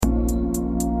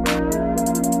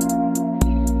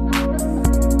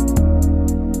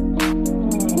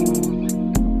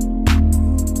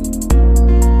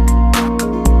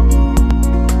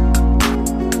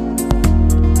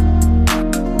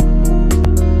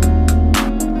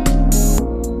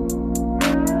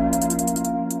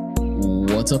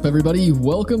What's up, everybody?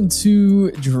 Welcome to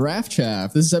Draft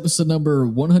Chaff. This is episode number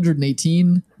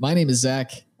 118. My name is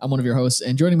Zach. I'm one of your hosts,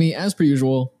 and joining me, as per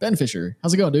usual, Ben Fisher.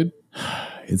 How's it going, dude?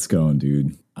 It's going,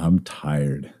 dude. I'm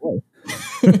tired.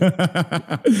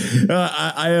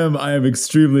 I am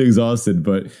extremely exhausted,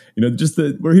 but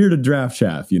we're here to draft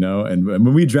Chaff, and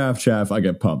when we draft Chaff, I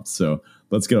get pumped. So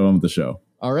let's get on with the show.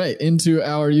 All right, into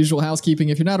our usual housekeeping.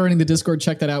 If you're not already in the Discord,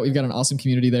 check that out. We've got an awesome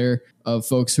community there of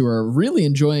folks who are really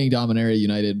enjoying Dominaria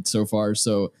United so far.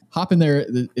 So hop in there.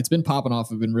 It's been popping off.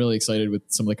 I've been really excited with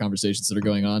some of the conversations that are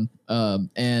going on.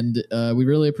 And we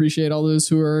really appreciate all those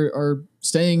who are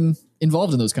staying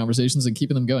involved in those conversations and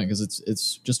keeping them going, because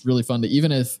it's just really fun to,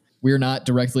 even if we're not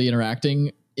directly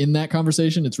interacting in that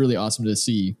conversation, it's really awesome to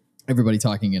see everybody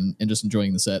talking and just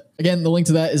enjoying the set. Again, the link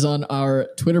to that is on our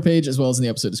Twitter page as well as in the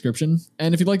episode description.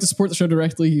 And if you'd like to support the show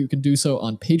directly, you can do so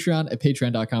on Patreon at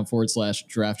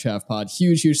patreon.com/draftchaffpod.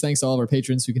 Huge thanks to all of our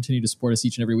patrons who continue to support us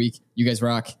each and every week. You guys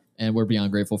rock, and we're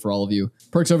beyond grateful for all of you.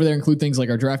 Perks over there include things like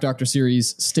our Draft Doctor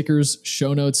series, stickers,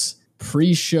 show notes,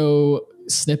 pre-show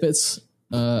snippets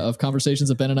of conversations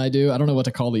that Ben and I do. I don't know what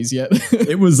to call these yet.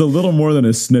 It was a little more than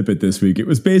a snippet this week. It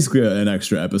was basically an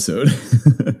extra episode.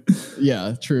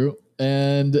 Yeah, true.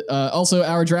 And also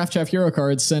our Draft Chaff hero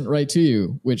cards sent right to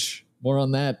you, which more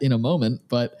on that in a moment.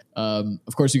 But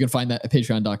of course, you can find that at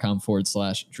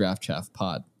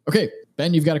patreon.com/draftchaffpod. Okay,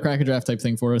 Ben, you've got a crack a draft type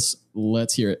thing for us.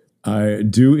 Let's hear it. I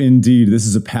do indeed. This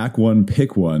is a pack one,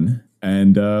 pick one.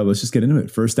 And let's just get into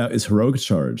it. First out is Heroic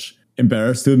Charge.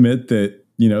 Embarrassed to admit that,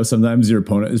 sometimes your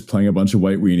opponent is playing a bunch of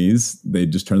white weenies. They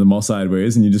just turn them all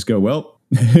sideways and you just go, well,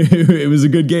 it was a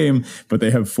good game, but they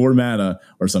have 4 mana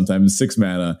or sometimes 6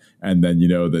 mana. And then,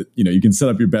 you can set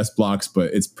up your best blocks,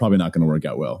 but it's probably not going to work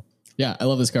out well. Yeah, I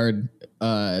love this card.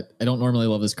 I don't normally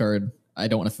love this card. I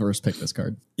don't want to first pick this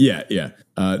card. Yeah.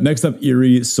 Next up,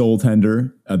 Eerie Soul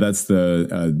Tender. That's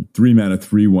the 3 mana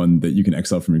 3/1 that you can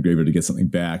exile from your graveyard to get something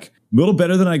back. A little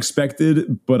better than I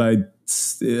expected, but I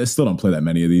still don't play that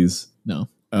many of these. No.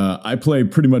 I play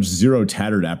pretty much 0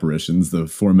 Tattered Apparitions, the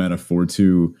 4 mana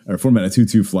 4/2 or 4 mana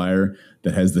 2/2 flyer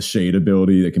that has the Shade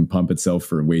ability that can pump itself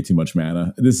for way too much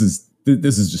mana. This is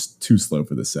just too slow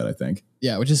for this set, I think.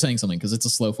 Yeah, which is saying something because it's a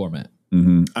slow format.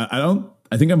 Mm-hmm.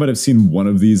 I think I might have seen one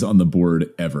of these on the board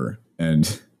ever,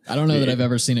 and I don't know that I've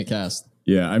ever seen it cast.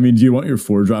 Yeah, I mean, do you want your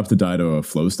 4-drop to die to a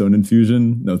Flowstone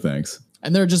Infusion? No thanks.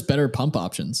 And there are just better pump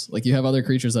options. Like, you have other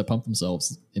creatures that pump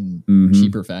themselves in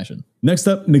cheaper fashion. Next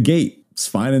up, Negate. It's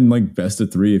fine in best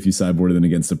of 3 if you sideboard it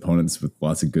against opponents with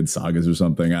lots of good sagas or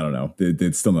something. I don't know.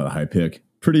 It's still not a high pick.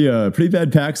 Pretty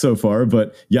bad pack so far,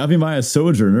 but Yavimaya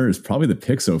Sojourner is probably the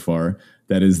pick so far.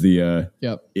 That is the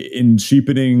in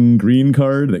cheapening green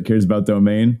card that cares about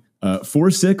domain.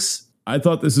 4/6. I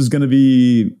thought this was going to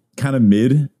be kind of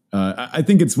mid. I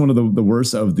think it's one of the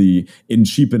worst of the in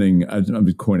cheapening.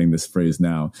 I'm coining this phrase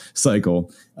now.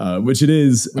 Cycle, which it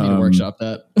is. We need to workshop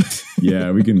that.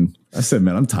 Yeah, we can. I said,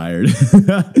 man, I'm tired.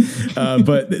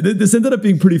 But this ended up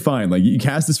being pretty fine. Like, you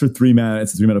cast this for 3 mana.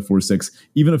 It's a 3 mana 4/6.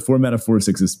 Even a 4 mana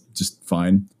 4/6 is just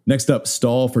fine. Next up,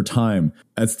 Stall for Time.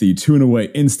 That's the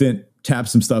 2-and-away instant. Tap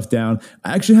some stuff down.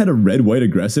 I actually had a red-white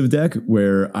aggressive deck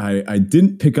where I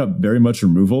didn't pick up very much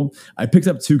removal. I picked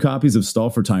up 2 copies of Stall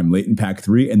for Time late in pack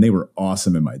 3, and they were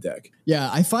awesome in my deck.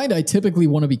 Yeah, I find I typically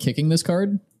want to be kicking this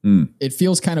card. It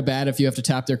feels kind of bad if you have to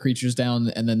tap their creatures down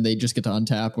and then they just get to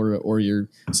untap, or you're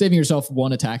saving yourself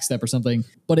 1 attack step or something.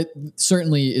 But it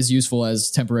certainly is useful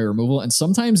as temporary removal. And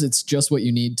sometimes it's just what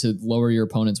you need to lower your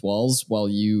opponent's walls while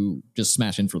you just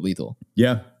smash in for lethal.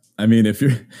 Yeah. I mean, if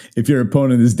your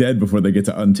opponent is dead before they get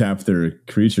to untap their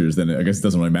creatures, then I guess it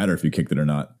doesn't really matter if you kicked it or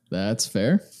not. That's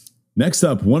fair. Next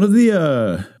up, one of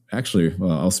the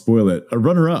I'll spoil it. A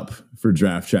runner-up for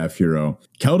Draft Chaff Hero,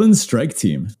 Keldon's Strike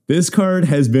Team. This card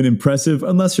has been impressive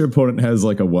unless your opponent has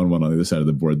like a 1/1 on the other side of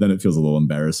the board. Then it feels a little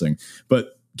embarrassing.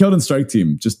 But Keldon's Strike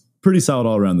Team, just pretty solid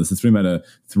all around. This is 3 mana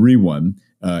 3/1.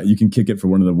 You can kick it for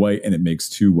 1 of the white, and it makes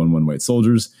 2 1/1 white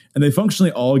soldiers. And they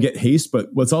functionally all get haste,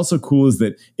 but what's also cool is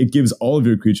that it gives all of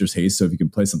your creatures haste, so if you can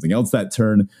play something else that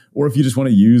turn, or if you just want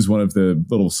to use one of the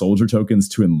little soldier tokens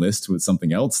to enlist with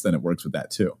something else, then it works with that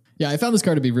too. Yeah, I found this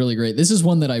card to be really great. This is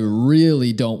one that I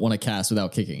really don't want to cast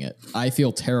without kicking it. I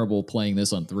feel terrible playing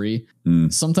this on 3.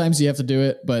 Sometimes you have to do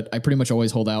it, but I pretty much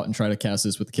always hold out and try to cast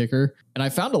this with the kicker. And I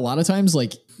found a lot of times,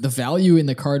 like, the value in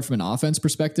the card from an offense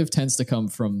perspective tends to come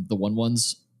from the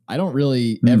 1/1s. I don't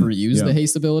really ever use the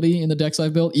haste ability in the decks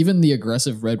I've built. Even the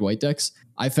aggressive red-white decks,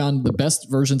 I found the best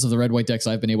versions of the red-white decks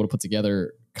I've been able to put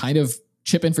together kind of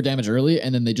chip in for damage early,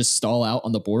 and then they just stall out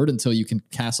on the board until you can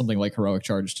cast something like Heroic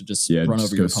Charge to just run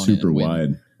over your opponent super and win.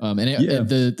 wide.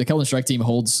 The Keldon Strike team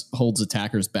holds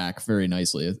attackers back very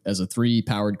nicely. As a 3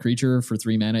 powered creature for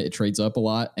 3 mana, it trades up a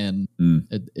lot, and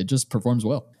it just performs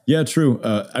well. Yeah, true.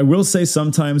 I will say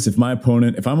sometimes if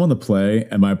I'm on the play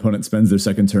and my opponent spends their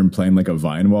second turn playing like a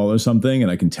Vine Wall or something,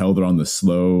 and I can tell they're on the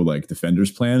slow like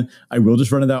Defender's plan, I will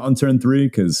just run it out on turn 3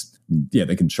 because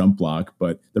they can chump block,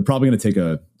 but they're probably going to take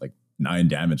a 9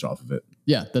 damage off of it.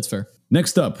 Yeah, that's fair.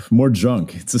 Next up, more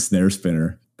junk. It's a Snare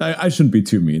Spinner. I shouldn't be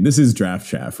too mean. This is Draft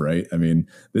Chaff, right? I mean,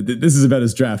 this is about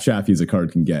as Draft Chaffy as a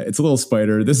card can get. It's a little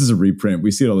spider. This is a reprint.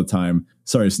 We see it all the time.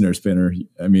 Sorry, Snare Spinner.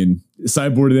 I mean,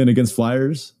 sideboarded in against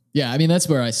Flyers. Yeah, I mean, that's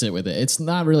where I sit with it. It's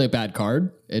not really a bad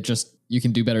card. It just, you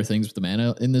can do better things with the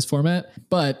mana in this format,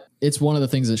 but it's one of the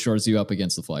things that shorts you up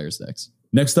against the Flyers decks.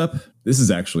 Next up, this is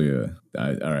actually all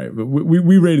right.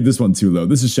 We rated this one too low.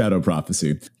 This is Shadow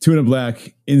Prophecy. 2 and a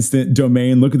black, instant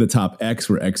domain. Look at the top X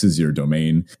where X is your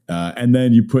domain. And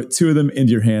then you put 2 of them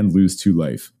into your hand, lose 2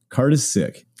 life. Card is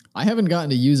sick. I haven't gotten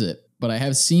to use it, but I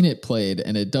have seen it played,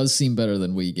 and it does seem better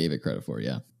than we gave it credit for,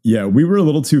 yeah. Yeah, we were a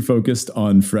little too focused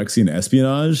on Phyrexian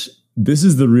Espionage. This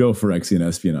is the real Phyrexian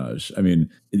Espionage. I mean,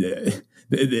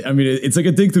 it's like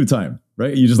a dig through time,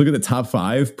 right? You just look at the top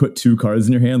 5, put 2 cards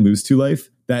in your hand, lose 2 life.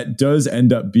 That does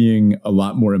end up being a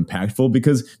lot more impactful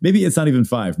because maybe it's not even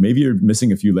 5. Maybe you're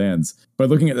missing a few lands. But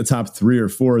looking at the top 3 or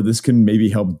 4, this can maybe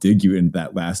help dig you into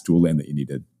that last dual land that you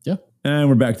needed. Yeah. And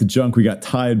we're back to junk. We got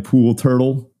Tide Pool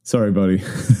Turtle. Sorry, buddy.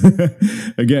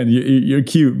 Again, you're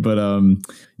cute, but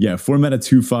 4 mana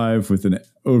 2/5 with an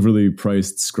overly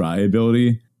priced scry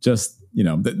ability. Just,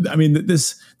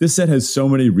 this set has so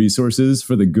many resources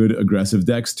for the good aggressive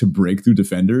decks to break through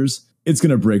defenders. It's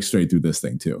going to break straight through this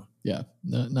thing too. Yeah,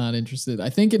 not interested. I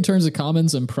think in terms of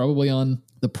commons, I'm probably on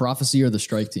the Prophecy or the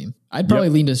Strike team. I'd probably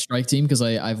lean to Strike team because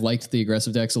I've liked the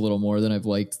aggressive decks a little more than I've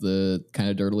liked the kind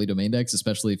of dirtily domain decks,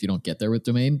 especially if you don't get there with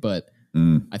domain. But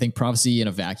I think Prophecy in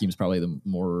a vacuum is probably the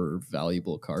more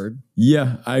valuable card.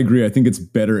 Yeah, I agree. I think it's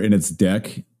better in its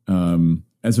deck.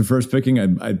 As for first picking,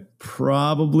 I'd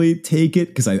probably take it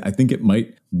because I think it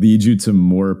might lead you to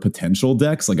more potential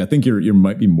decks. Like I think you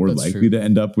might be more likely to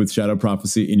end up with Shadow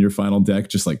Prophecy in your final deck,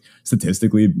 just like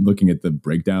statistically looking at the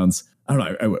breakdowns. I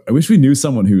don't know. I wish we knew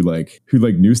someone who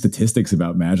knew statistics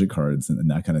about Magic cards and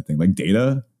that kind of thing, like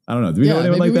data. I don't know. Do we know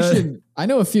anyone like that? I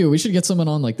know a few. We should get someone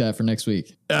on like that for next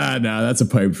week. No, that's a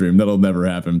pipe dream. That'll never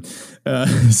happen.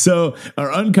 So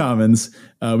our uncommons,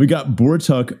 we got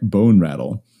Bortuk Bone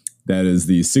Rattle. That is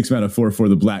the 6 mana 4/4,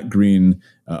 the black-green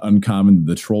uncommon,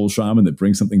 the Troll Shaman that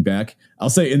brings something back.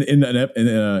 I'll say in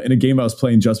a game I was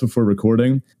playing just before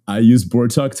recording, I used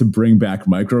Bortuk to bring back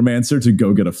Micromancer to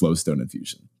go get a Flowstone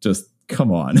infusion. Just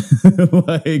come on.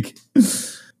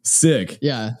 Sick.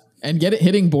 Yeah. And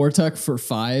hitting Bortuk for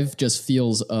 5 just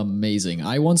feels amazing.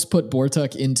 I once put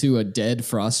Bortuk into a dead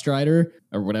Frost Strider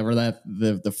or whatever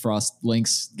the Frost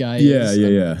Lynx guy is.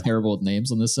 Yeah. Terrible with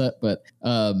names on this set, but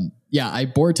I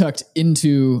Bortucked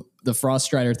into the Frost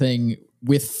Strider thing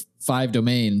with 5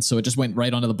 domains, so it just went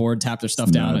right onto the board, tapped their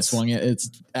stuff down, I swung it.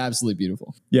 It's absolutely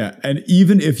beautiful. Yeah, and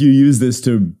even if you use this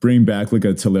to bring back like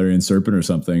a Tellurian Serpent or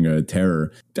something, a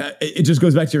Terror, it just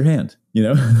goes back to your hand.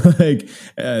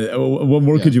 What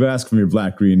more could you ask from your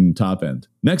black-green top end?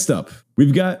 Next up,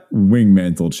 we've got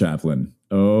Wingmantle Chaplain.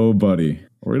 Oh, buddy.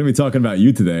 We're going to be talking about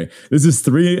you today. This is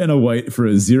 3 and a white for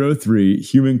a 0/3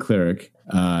 human cleric.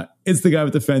 It's the guy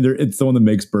with Defender. It's the one that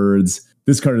makes birds.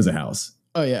 This card is a house.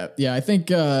 Oh, yeah. Yeah, I think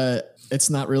it's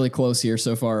not really close here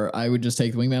so far. I would just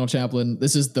take the Wingmantle Chaplain.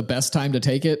 This is the best time to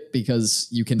take it because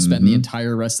you can spend the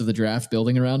entire rest of the draft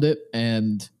building around it.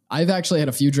 And I've actually had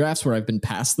a few drafts where I've been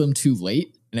past them too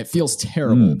late, and it feels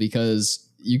terrible because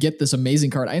you get this amazing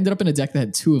card. I ended up in a deck that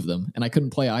had 2 of them, and I couldn't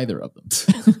play either of them.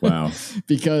 Wow.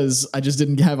 Because I just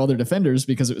didn't have other defenders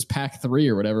because it was pack 3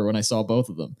 or whatever when I saw both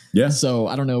of them. Yeah. So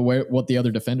I don't know what the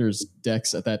other defenders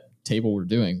decks at that table were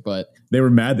doing, but they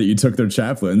were mad that you took their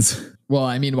chaplains. Well,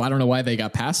 I mean, I don't know why they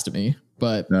got past to me,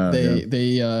 but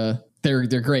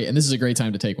they're great, and this is a great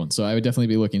time to take one. So I would definitely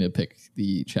be looking to pick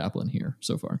the Chaplain here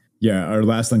so far. Yeah, our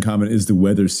last uncommon is the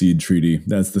Weather Seed Treaty.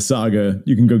 That's the saga.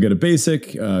 You can go get a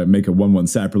basic, make a 1/1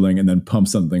 Sapperling, and then pump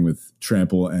something with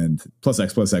Trample and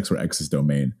 +X where X is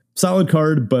domain. Solid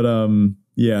card, but I'm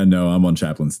on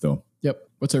Chaplain still. Yep.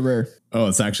 What's a rare? Oh,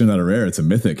 it's actually not a rare. It's a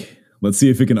mythic. Let's see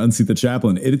if we can unseat the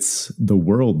Chaplain. It's the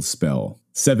World Spell.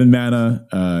 7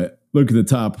 mana. Look at the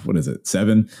top. What is it?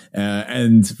 7.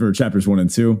 And for chapters 1 and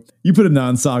 2, you put a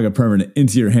non-saga permanent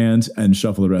into your hand and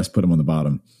shuffle the rest, put them on the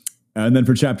bottom. And then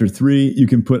for chapter 3, you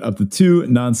can put up to 2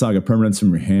 non-saga permanents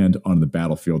from your hand onto the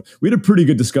battlefield. We had a pretty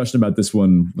good discussion about this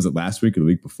one. Was it last week or the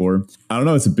week before? I don't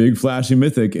know. It's a big flashy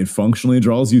mythic. It functionally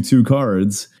draws you 2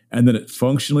 cards. and then it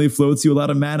functionally floats you a lot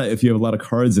of mana if you have a lot of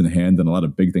cards in hand and a lot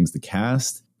of big things to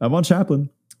cast. I'm on Chaplain.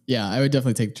 Yeah, I would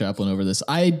definitely take Chaplain over this.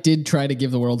 I did try to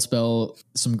give the World Spell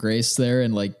some grace there,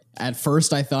 and like at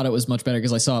first I thought it was much better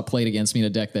because I saw it played against me in a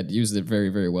deck that used it very,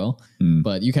 very well.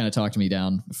 But you kind of talked me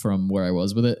down from where I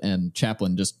was with it, and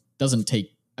Chaplain just doesn't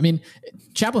take. I mean,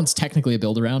 Chaplain's technically a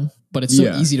build around, but it's so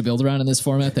easy to build around in this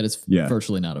format that it's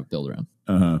virtually not a build around.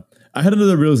 I had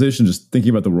another realization just thinking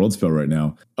about the World Spell right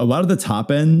now. A lot of the top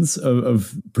ends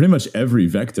of pretty much every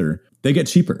vector, they get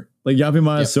cheaper. Like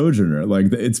Yavimaya Sojourner,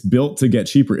 like it's built to get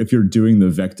cheaper if you're doing the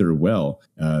vector well.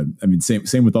 I mean,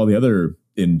 same with all the other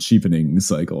in cheapening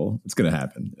cycle. It's going to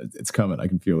happen. It's coming. I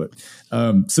can feel it.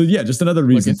 So yeah, just another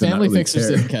reason. Look, if Family Fixers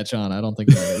didn't catch on, I don't think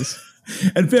that is.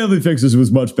 And Family Fixers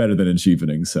was much better than in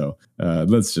cheapening. So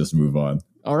let's just move on.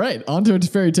 All right, on to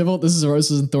Teferi Tybalt. This is a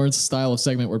Roses and Thorns style of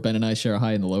segment where Ben and I share a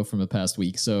high and the low from the past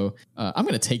week. So I'm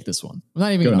going to take this one. I'm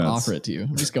not even going to offer it to you.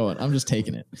 I'm just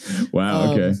taking it.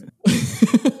 Wow, okay.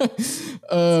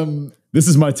 This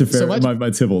is my Teferi, my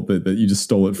Tybalt that you just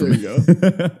stole it from me. Go.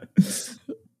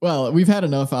 Well, we've had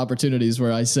enough opportunities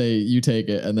where I say you take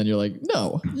it and then you're like,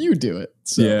 no, you do it.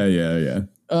 So, yeah.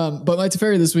 But my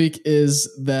Teferi this week is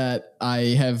that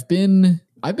I've been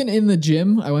in the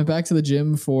gym. I went back to the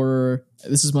gym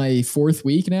this is my fourth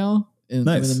week now. I'm in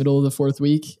the middle of the fourth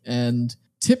week. And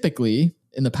typically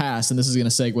in the past, and this is going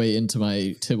to segue into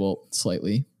my Tybalt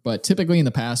slightly, but typically in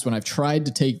the past when I've tried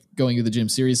to take going to the gym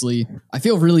seriously, I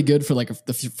feel really good for like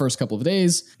the first couple of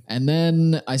days. And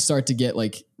then I start to get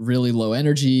like really low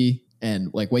energy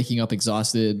and like waking up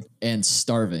exhausted and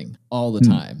starving all the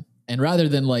time. And rather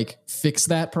than like fix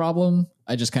that problem,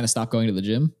 I just kind of stop going to the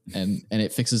gym and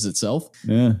it fixes itself.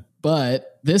 Yeah.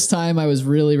 But this time I was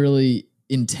really, really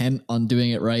intent on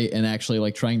doing it right and actually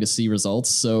like trying to see results.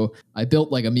 So I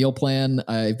built like a meal plan.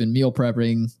 I've been meal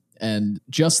prepping, and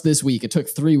just this week, it took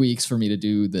 3 weeks for me to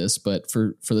do this. But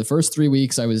for the first 3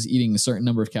 weeks, I was eating a certain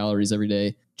number of calories every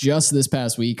day. Just this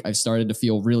past week, I've started to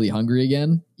feel really hungry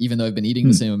again, even though I've been eating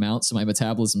the same amount. So my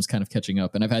metabolism's kind of catching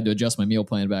up, and I've had to adjust my meal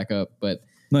plan back up. But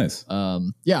nice.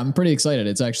 Yeah, I'm pretty excited.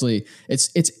 It's actually,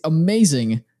 it's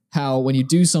amazing how when you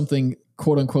do something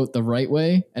quote unquote the right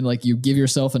way and like you give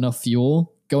yourself enough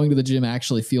fuel, going to the gym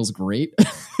actually feels great.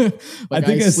 Like I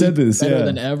think I said this better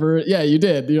than ever. Yeah, you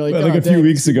did. You're like, like a few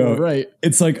weeks ago, right?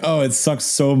 It's like, oh, it sucks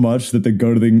so much that they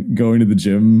going to the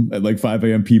gym at like 5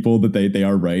 a.m. people that they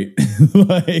are right.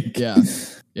 Like,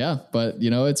 yeah. But you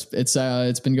know, it's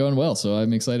been going well, so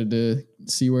I'm excited to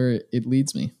see where it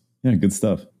leads me. Yeah, good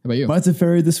stuff. How about you? My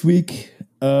Teferi this week,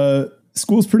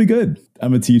 school's pretty good.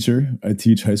 I'm a teacher. I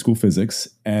teach high school physics,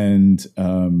 and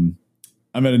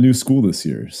I'm at a new school this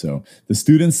year. So the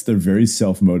students, they're very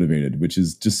self-motivated, which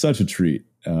is just such a treat.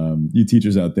 You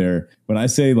teachers out there, when I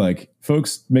say like,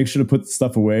 folks, make sure to put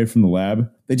stuff away from the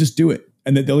lab, they just do it.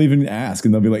 And then they'll even ask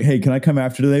and they'll be like, hey, can I come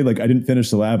after today? Like, I didn't finish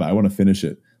the lab. I want to finish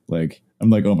it. Like, I'm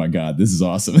like, oh my God, this is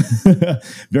awesome.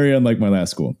 Very unlike my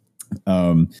last school.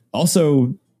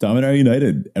 Also, Dominaria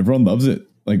United, everyone loves it.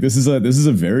 Like this is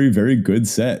a very, very good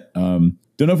set.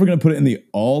 Don't know if we're going to put it in the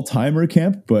all-timer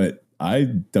camp, but I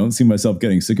don't see myself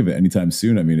getting sick of it anytime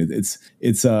soon. I mean, it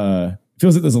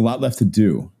feels like there's a lot left to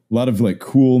do. A lot of like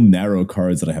cool, narrow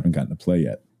cards that I haven't gotten to play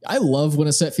yet. I love when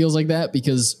a set feels like that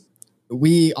because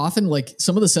we often like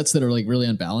some of the sets that are like really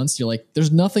unbalanced. You're like,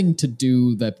 there's nothing to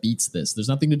do that beats this. There's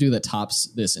nothing to do that tops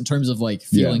this in terms of like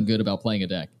feeling good about playing a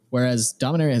deck. Whereas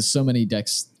Dominaria has so many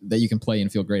decks that you can play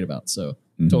and feel great about. So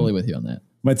totally with you on that.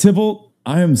 My Tybalt,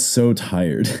 I am so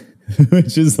tired,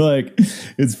 which is like,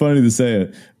 it's funny to say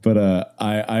it, but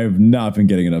I have not been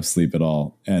getting enough sleep at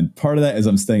all. And part of that is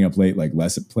I'm staying up late, like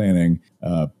lesson planning.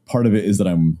 Part of it is that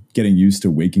I'm getting used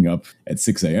to waking up at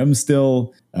 6 a.m.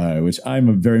 still, which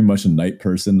I'm very much a night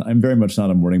person. I'm very much not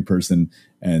a morning person.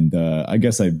 And I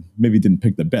guess I maybe didn't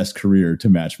pick the best career to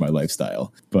match my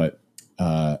lifestyle. But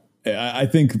I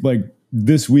think like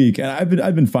this week, and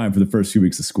I've been fine for the first few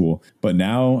weeks of school, but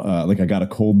now like I got a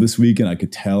cold this week and I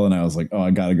could tell, and I was like, oh,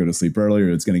 I got to go to sleep earlier.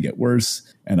 It's going to get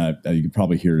worse. And you can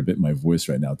probably hear it a bit in my voice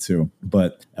right now too.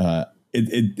 But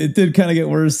it did kind of get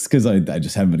worse because I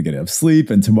just haven't been getting enough sleep.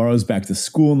 And tomorrow's back to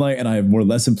school night, and I have more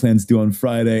lesson plans due on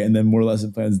Friday, and then more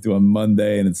lesson plans due on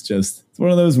Monday. And it's one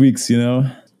of those weeks, you know?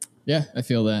 Yeah, I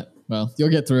feel that. Well, you'll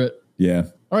get through it. Yeah.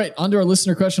 All right, on to our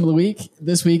listener question of the week.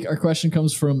 This week, our question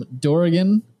comes from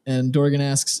Dorrigan, and Dorrigan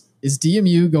asks, is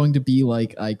DMU going to be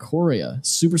like Ikoria?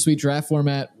 Super sweet draft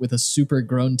format with a super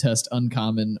grown test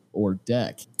uncommon or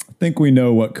deck? I think we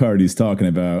know what card he's talking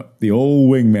about. The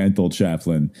old Wingmantle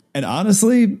Chaplain. And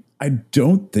honestly, I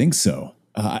don't think so.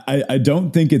 I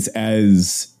don't think it's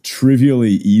as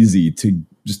trivially easy to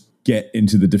just get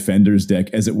into the Defender's deck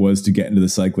as it was to get into the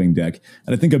Cycling deck.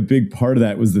 And I think a big part of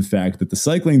that was the fact that the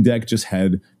Cycling deck just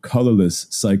had colorless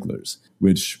cyclers,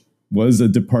 which was a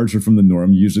departure from the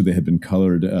norm. Usually they had been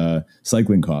colored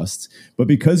cycling costs. But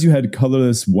because you had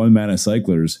colorless 1-mana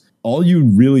cyclers, all you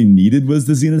really needed was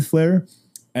the Zenith Flare.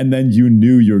 And then you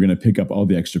knew you were going to pick up all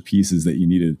the extra pieces that you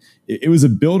needed. It was a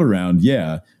build around,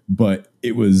 yeah, but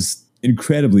it was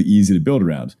incredibly easy to build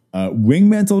around.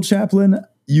 Wingmantle Chaplain,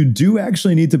 you do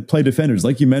actually need to play Defenders.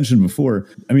 Like you mentioned before,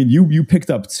 I mean, you picked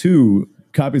up 2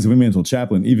 copies of Wingmantle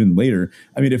Chaplain even later.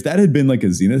 I mean, if that had been like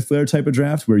a Zenith Flare type of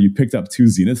draft where you picked up 2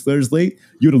 Zenith Flares late,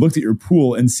 you would have looked at your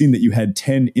pool and seen that you had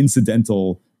 10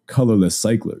 incidental colorless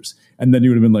cyclers. And then you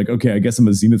would have been like, okay, I guess I'm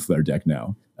a Zenith Flare deck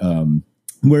now.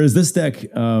 Whereas this deck,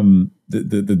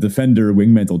 the Defender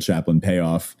Wingmantle Chaplain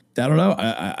payoff, I don't know.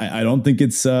 I don't think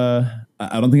it's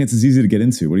as easy to get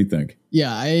into. What do you think?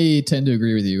 Yeah, I tend to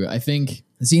agree with you. I think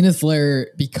Zenith Flare,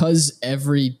 because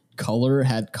every color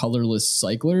had colorless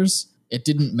cyclers, it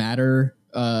didn't matter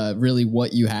really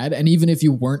what you had. And even if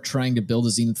you weren't trying to build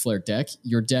a Zenith Flare deck,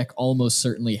 your deck almost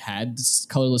certainly had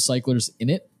colorless cyclers in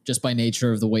it, just by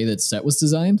nature of the way that set was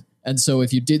designed. And so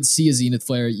if you did see a Zenith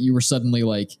Flare, you were suddenly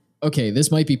like, okay,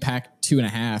 this might be pack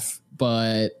 2.5,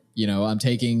 but you know, I'm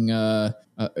taking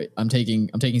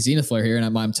Zenith Flare here,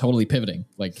 and I'm totally pivoting.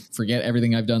 Like, forget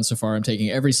everything I've done so far. I'm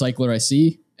taking every cycler I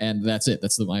see, and that's it.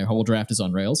 My whole draft is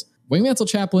on rails. Wingmantle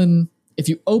Chaplain, if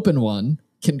you open one,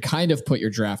 can kind of put your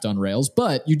draft on rails,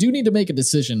 but you do need to make a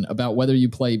decision about whether you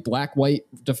play black-white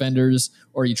Defenders,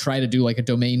 or you try to do like a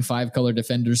domain 5-color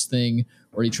Defenders thing,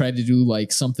 or you try to do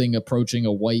like something approaching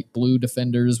a white-blue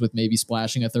Defenders with maybe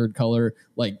splashing a 3rd color.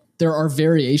 Like, there are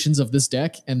variations of this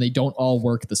deck, and they don't all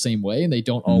work the same way, and they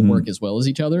don't all work as well as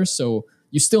each other. So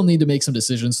you still need to make some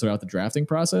decisions throughout the drafting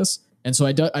process. And so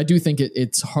I do think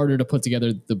it's harder to put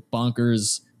together the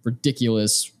bonkers,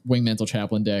 ridiculous Wingmantle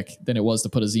Chaplain deck than it was to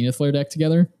put a Zenith Flare deck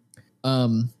together.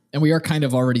 And we are kind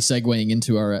of already segueing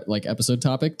into our like episode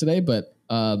topic today, but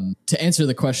to answer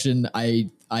the question, I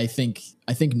think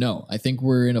no. I think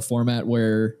we're in a format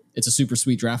where it's a super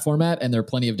sweet draft format, and there are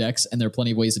plenty of decks, and there are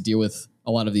plenty of ways to deal with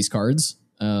a lot of these cards.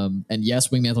 And yes,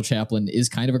 Wingmantle Chaplain is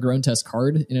kind of a grown test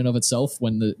card in and of itself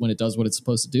when it does what it's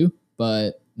supposed to do,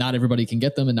 but not everybody can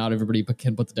get them, and not everybody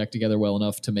can put the deck together well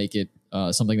enough to make it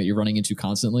something that you're running into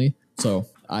constantly. So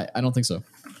I don't think so.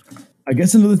 I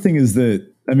guess another thing is that,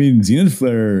 I mean, Zenith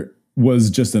Flare was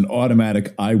just an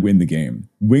automatic I win the game.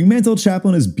 Wingmantle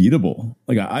Chaplain is beatable.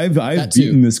 Like, I've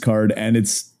beaten this card and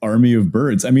its army of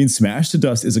birds. I mean, Smash to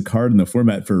Dust is a card in the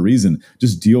format for a reason.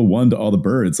 Just deal 1 to all the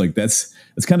birds. Like, that's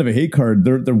kind of a hate card.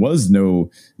 There was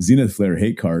no Zenith Flare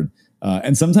hate card.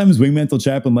 And sometimes Wingmantle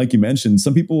Chaplain, like you mentioned,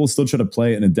 some people will still try to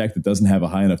play it in a deck that doesn't have a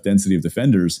high enough density of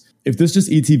Defenders. If this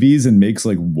just ETBs and makes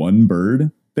like 1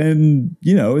 bird, then,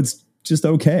 you know, it's just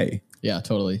okay. Yeah,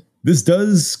 totally. This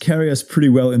does carry us pretty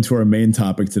well into our main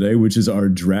topic today, which is our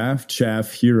draft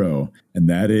chaff hero. And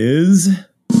that is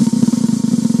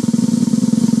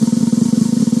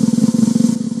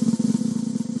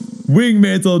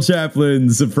Wingmantle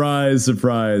Chaplain. Surprise,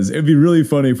 surprise. It'd be really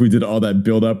funny if we did all that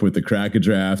build up with the crack a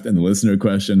draft and the listener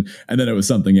question, and then it was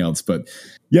something else. But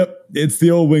yep, it's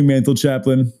the old Wingmantle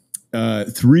Chaplain.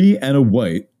 3 and a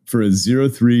white for a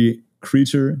 0/3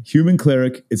 creature, human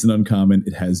cleric. It's an uncommon.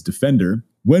 It has Defender.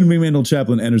 When Wingmantle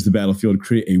Chaplain enters the battlefield,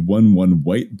 create a 1/1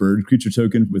 white bird creature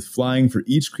token with flying for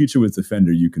each creature with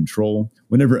Defender you control.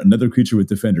 Whenever another creature with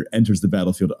Defender enters the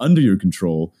battlefield under your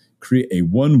control, create a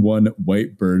 1/1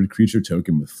 white bird creature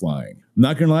token with flying. I'm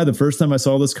not going to lie, the first time I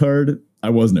saw this card,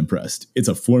 I wasn't impressed. It's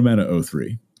a 4-mana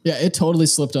 0/3. Yeah, it totally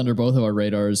slipped under both of our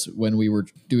radars when we were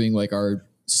doing like our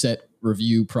set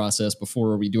review process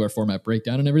before we do our format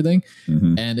breakdown and everything.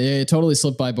 And it totally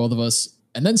slipped by both of us.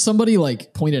 And then somebody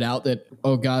like pointed out that,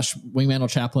 oh gosh, Wingmantle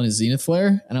Chaplain is Zenith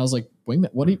Flare. And I was like,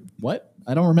 what?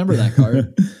 I don't remember that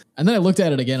card. And then I looked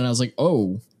at it again and I was like,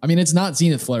 oh, I mean, it's not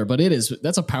Zenith Flare, but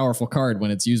that's a powerful card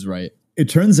when it's used right. It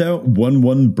turns out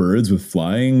 1/1 birds with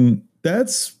flying,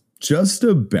 that's just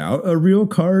about a real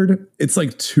card. It's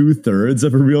like 2/3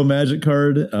 of a real Magic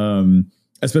card,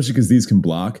 especially because these can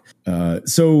block.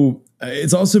 So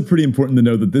it's also pretty important to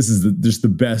know that this is just the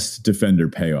best Defender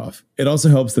payoff. It also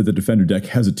helps that the Defender deck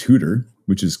has a tutor,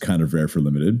 which is kind of rare for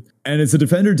limited. And it's a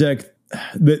Defender deck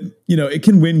that, you know, it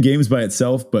can win games by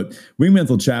itself, but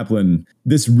Wingmantle Chaplain,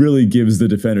 this really gives the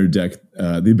Defender deck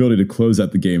the ability to close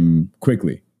out the game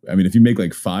quickly. I mean, if you make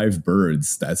like 5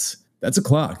 birds, that's a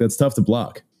clock. That's tough to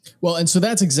block. Well, and so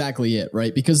that's exactly it,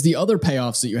 right? Because the other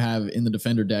payoffs that you have in the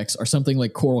defender decks are something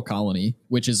like Coral Colony,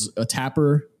 which is a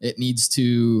tapper. It needs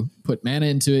to put mana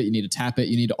into it. You need to tap it.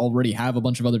 You need to already have a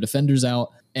bunch of other defenders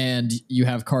out. And you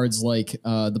have cards like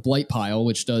the Blight Pile,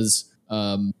 which does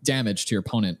damage to your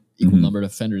opponent, equal number of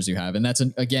defenders you have. And that's,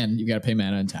 again, you got to pay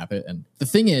mana and tap it. And the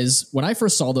thing is, when I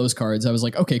first saw those cards, I was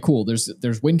like, okay, cool.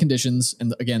 There's win conditions.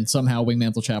 And again, somehow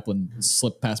Wingmantle Chaplain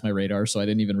slipped past my radar, so I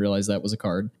didn't even realize that was a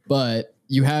card. But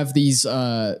you have these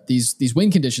win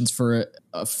conditions for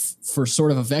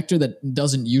sort of a vector that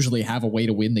doesn't usually have a way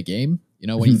to win the game. You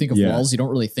know, when you think of walls, you don't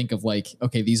really think of like,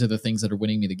 okay, these are the things that are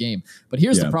winning me the game. But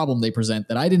here's the problem they present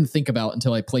that I didn't think about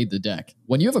until I played the deck.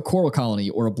 When you have a Coral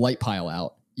Colony or a Blight Pile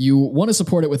out, you want to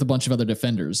support it with a bunch of other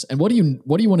defenders. And what do you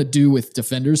want to do with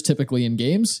defenders typically in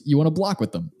games? You want to block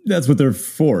with them. That's what they're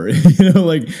for. You know,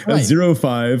 like a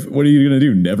 0/5, what are you going to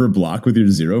do? Never block with your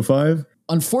 0/5?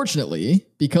 Unfortunately,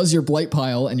 because your Blight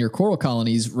Pile and your Coral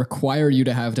Colonies require you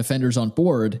to have defenders on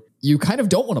board, you kind of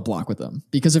don't want to block with them.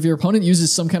 Because if your opponent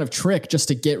uses some kind of trick just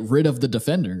to get rid of the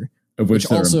defender, of which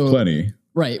there are plenty,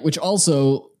 right, which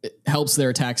also helps their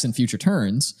attacks in future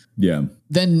turns,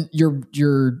 then your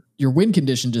win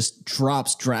condition just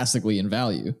drops drastically in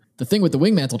value. The thing with the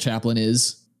Wingmantle Chaplain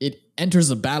is it enters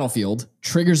the battlefield,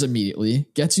 triggers immediately,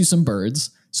 gets you some birds.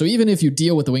 So even if you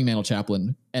deal with the Wingmantle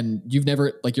Chaplain and you've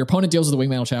never, like your opponent deals with the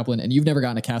Wingmantle Chaplain and you've never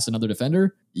gotten to cast another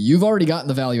defender, you've already gotten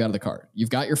the value out of the card. You've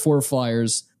got your 4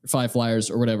 flyers, 5 flyers,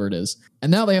 or whatever it is.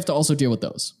 And now they have to also deal with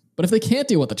those. But if they can't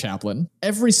deal with the Chaplain,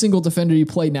 every single defender you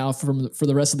play now for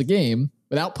the rest of the game,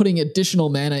 without putting additional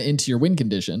mana into your win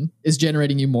condition, is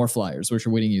generating you more flyers, which are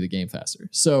winning you the game faster.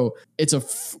 So it's a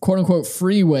quote unquote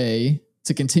free way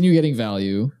to continue getting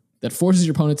value that forces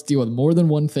your opponent to deal with more than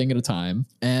one thing at a time.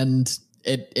 And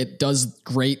it does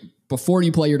great before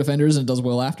you play your defenders and it does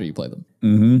well after you play them.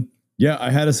 Mm-hmm. Yeah,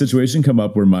 I had a situation come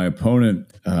up where my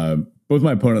opponent, both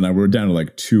my opponent and I were down to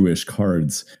like 2-ish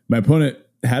cards. My opponent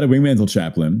had a Wingmantle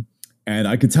Chaplain, and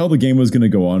I could tell the game was going to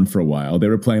go on for a while. They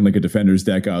were playing like a defender's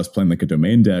deck. I was playing like a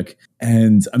domain deck.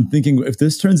 And I'm thinking, if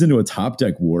this turns into a top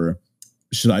deck war,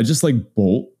 should I just like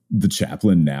bolt the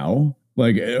Chaplain now?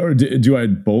 Like, or do I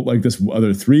bolt like this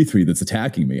other 3/3 that's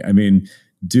attacking me? I mean,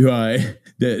 do I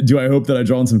hope that I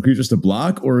draw on some creatures to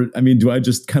block? Or, I mean, do I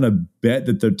just kind of bet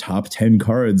that the top 10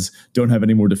 cards don't have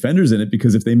any more defenders in it?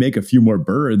 Because if they make a few more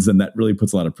birds, then that really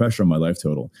puts a lot of pressure on my life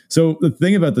total. So the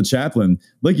thing about the Chaplain,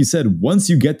 like you said,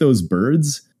 once you get those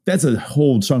birds, that's a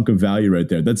whole chunk of value right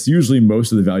there. That's usually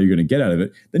most of the value you're going to get out of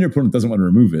it. Then your opponent doesn't want to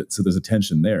remove it. So there's a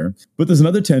tension there. But there's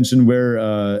another tension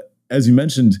where, as you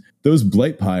mentioned, those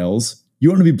Blight Piles, you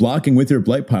want to be blocking with your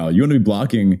Blight Pile. You want to be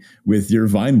blocking with your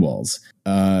Vine Walls,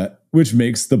 which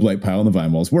makes the Blight Pile and the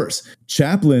Vine Walls worse.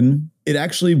 Chaplain, it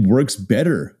actually works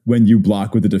better when you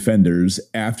block with the defenders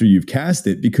after you've cast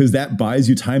it, because that buys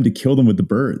you time to kill them with the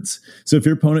birds. So if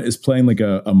your opponent is playing like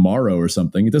a Morrow or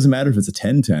something, it doesn't matter if it's a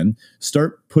 10/10,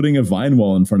 start putting a Vine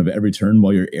Wall in front of it every turn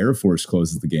while your Air Force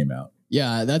closes the game out.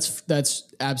 Yeah, that's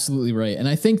absolutely right. And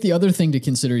I think the other thing to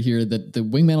consider here that the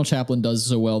Wingmantle Chaplain does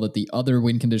so well that the other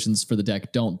win conditions for the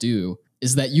deck don't do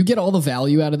is that you get all the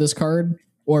value out of this card,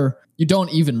 or you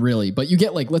don't even really, but you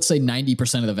get like, let's say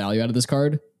 90% of the value out of this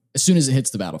card as soon as it hits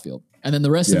the battlefield. And then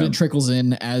the rest of it trickles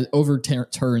in as over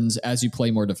turns as you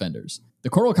play more defenders. The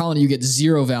Coral Colony, you get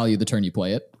 0 value the turn you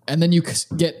play it. And then you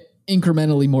get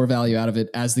incrementally more value out of it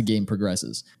as the game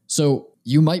progresses. So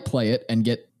you might play it and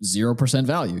get 0%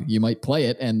 value. You might play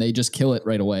it and they just kill it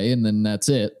right away, and then that's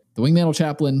it. The Wingmantle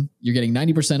Chaplain, you're getting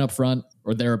 90% up front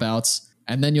or thereabouts,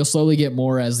 and then you'll slowly get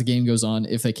more as the game goes on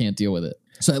if they can't deal with it.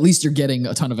 So at least you're getting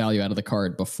a ton of value out of the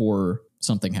card before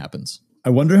something happens. I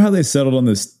wonder how they settled on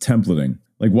this templating.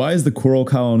 Like, why is the Coral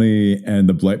Colony and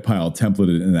the Blight Pile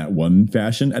templated in that one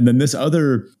fashion? And then this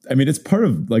other, I mean, it's part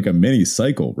of like a mini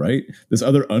cycle, right? This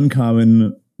other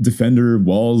uncommon defender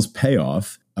walls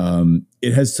payoff.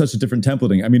 It has such a different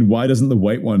templating. I mean, why doesn't the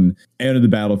white one enter the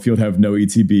battlefield, have no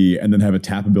ETB, and then have a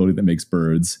tap ability that makes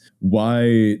birds?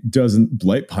 Why doesn't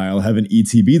Blight Pile have an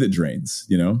ETB that drains,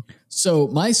 you know? So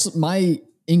my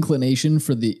inclination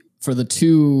for the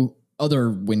two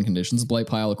other win conditions, Blight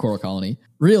Pile or Coral Colony,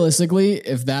 realistically,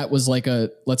 if that was like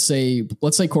a, let's say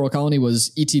Coral Colony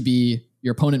was ETB,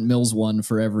 your opponent mills 1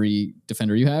 for every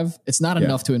defender you have, it's not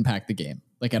enough to impact the game,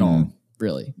 like at all.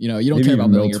 Really, you know, you don't maybe care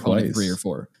about milling your twice. opponent 3 or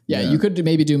 4. Yeah, you could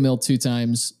maybe do mill 2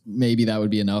 times. Maybe that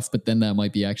would be enough, but then that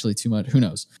might be actually too much. Who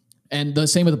knows? And the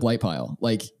same with the Blight Pile.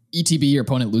 Like ETB, your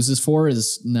opponent loses 4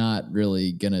 is not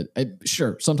really gonna.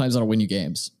 Sure, sometimes that'll win you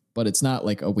games, but it's not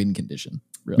like a win condition.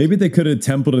 Really. Maybe they could have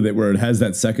templated it where it has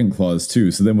that second clause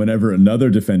too. So then whenever another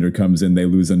defender comes in, they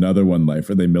lose another 1 life,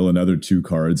 or they mill another 2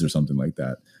 cards or something like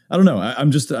that. I don't know.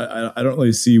 I don't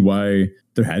really see why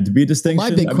there had to be a distinction.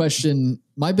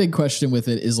 My big question with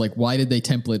it is like, why did they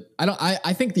template?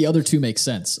 I think the other two make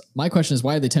sense. My question is,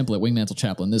 why did they template Wingmantle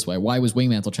Chaplain this way? Why was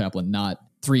Wingmantle Chaplain not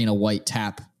 3 and a white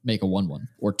tap, make a 1/1,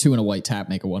 or 2 and a white tap,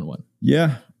 make a 1/1?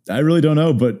 Yeah, I really don't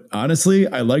know. But honestly,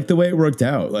 I like the way it worked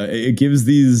out. It gives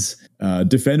these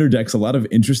defender decks a lot of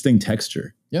interesting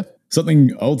texture. Yeah.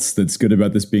 Something else that's good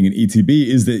about this being an ETB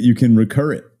is that you can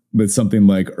recur it. With something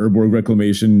like Urborg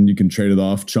Reclamation, you can trade it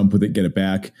off, chump with it, get it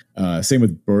back. Same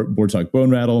with Bortok Bone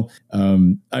Rattle.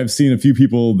 I've seen a few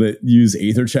people that use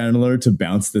Aether Channeler to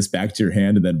bounce this back to your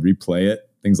hand and then replay it,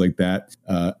 things like that.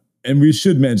 And we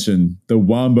should mention the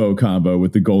Wombo combo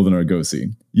with the Golden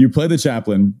Argosy. You play the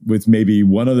Chaplain with maybe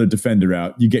one other defender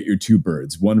out, you get your 2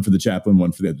 birds, one for the Chaplain,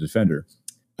 one for the other defender.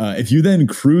 If you then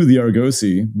crew the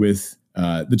Argosy with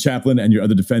the Chaplain and your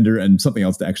other defender and something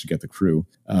else to actually get the crew,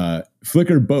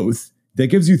 flicker both, that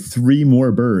gives you 3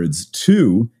 more birds,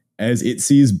 2 as it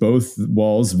sees both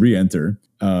walls re-enter,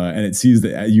 and it sees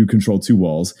that you control 2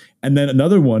 walls, and then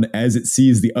another one as it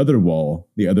sees the other wall,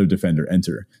 the other defender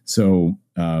enter. So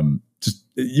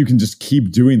you can just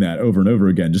keep doing that over and over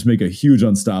again, just make a huge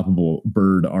unstoppable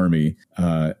bird army.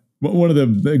 One of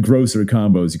the grosser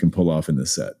combos you can pull off in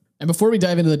this set. And before we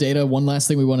dive into the data, one last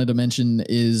thing we wanted to mention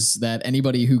is that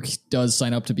anybody who does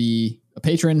sign up to be a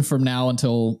patron from now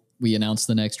until we announce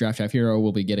the next Draft Chaff Hero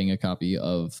will be getting a copy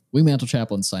of Wingmantle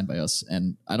Chaplain signed by us.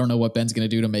 And I don't know what Ben's going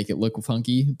to do to make it look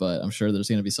funky, but I'm sure there's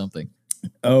going to be something.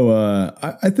 Oh,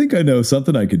 I think I know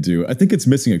something I could do. I think it's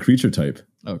missing a creature type.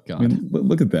 Oh God! I mean,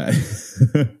 look at that.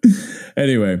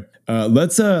 Anyway,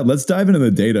 let's dive into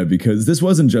the data, because this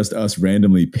wasn't just us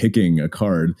randomly picking a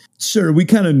card. Sure, we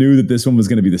kind of knew that this one was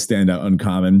going to be the standout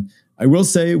uncommon. I will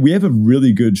say we have a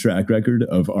really good track record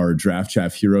of our Draft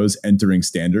Chaff heroes entering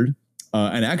standard.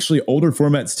 And actually older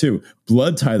formats too.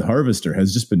 Blood Tithe Harvester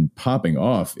has just been popping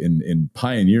off in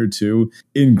Pioneer 2,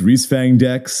 in Greasefang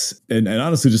decks, and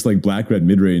honestly just like Black-Red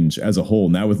midrange as a whole.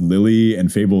 Now with Lily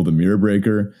and Fable of the Mirror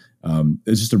Breaker,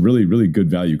 it's just a really, really good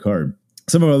value card.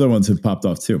 Some of our other ones have popped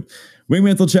off too.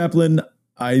 Wingmantle Chaplain,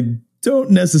 I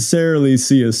don't necessarily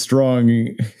see a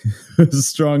strong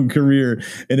career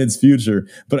in its future,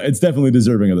 but it's definitely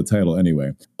deserving of the title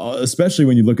anyway, especially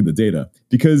when you look at the data.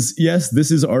 Because yes,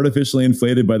 this is artificially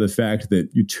inflated by the fact that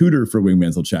you tutor for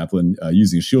Wingmantle Chaplain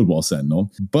using Shield Wall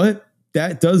Sentinel, but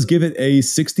that does give it a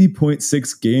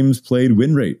 60.6 games played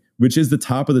win rate, which is the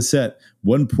top of the set,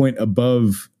 1 point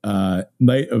above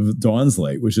Knight of Dawn's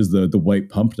Light, which is the white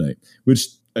pump knight, which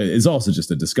is also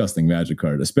just a disgusting Magic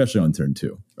card, especially on turn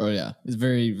 2. Oh yeah, it's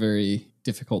very, very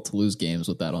difficult to lose games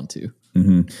with that on 2.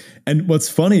 Mm-hmm. And what's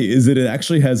funny is that it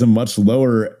actually has a much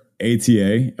lower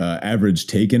ATA, average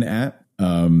taken at,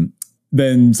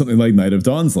 than something like Knight of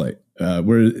Dawn's Light,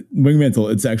 where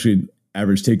Wingmantle, it's actually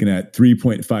average taken at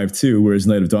 3.52, whereas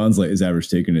Knight of Dawn's Light is average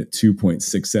taken at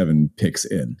 2.67 picks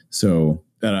in. So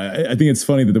I think it's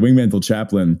funny that the Wingmantle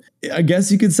Chaplain, I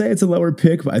guess you could say it's a lower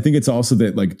pick, but I think it's also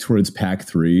that like towards pack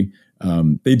 3,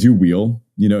 they do wheel.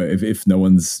 You know, if no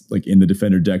one's like in the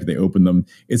defender deck, they open them.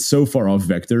 It's so far off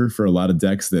vector for a lot of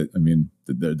decks that, I mean,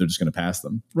 they're just going to pass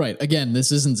them. Right. Again,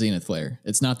 this isn't Zenith Flare.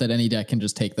 It's not that any deck can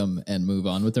just take them and move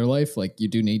on with their life. Like, you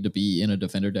do need to be in a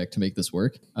defender deck to make this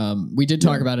work. We did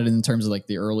talk about it in terms of like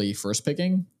the early first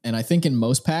picking. And I think in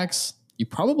most packs, you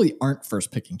probably aren't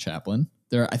first picking Chaplain.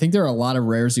 I think there are a lot of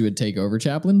rares you would take over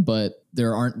Chaplain, but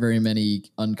there aren't very many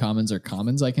uncommons or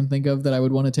commons I can think of that I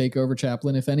would want to take over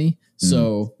Chaplain, if any.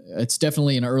 So it's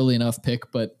definitely an early enough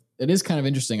pick, but it is kind of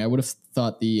interesting. I would have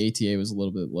thought the ATA was a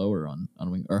little bit lower on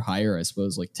Wing, or higher, I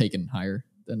suppose, like taken higher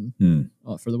than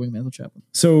for the Wingmantle Chaplain.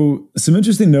 So some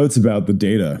interesting notes about the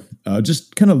data.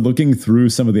 Just kind of looking through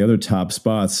some of the other top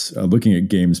spots, looking at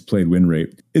games played win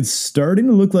rate. It's starting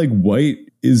to look like white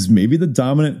is maybe the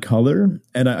dominant color.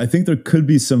 And I think there could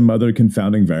be some other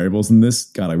confounding variables in this.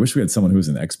 God, I wish we had someone who was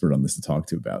an expert on this to talk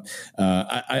to about.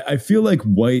 I feel like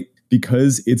white,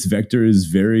 because its vector is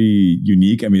very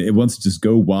unique. I mean, it wants to just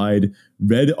go wide.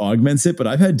 Red augments it, but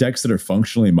I've had decks that are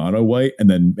functionally mono white and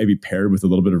then maybe paired with a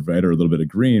little bit of red or a little bit of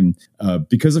green.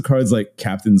 Because of cards like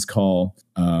Captain's Call,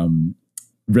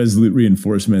 Resolute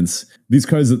Reinforcements, these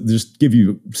cards just give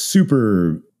you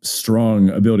super strong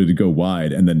ability to go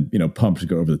wide and then, pump to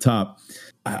go over the top.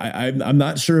 I'm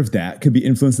not sure if that could be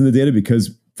influencing the data,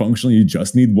 because functionally you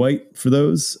just need white for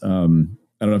those.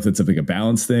 I don't know if that's something a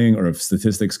balance thing or if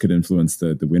statistics could influence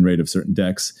the win rate of certain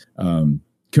decks,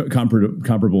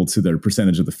 comparable to their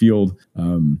percentage of the field.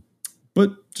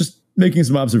 But just making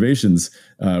some observations,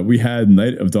 we had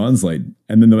Knight of Dawn's Light,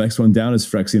 and then the next one down is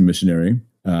Phyrexian Missionary.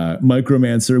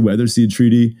 Micromancer, Weatherseed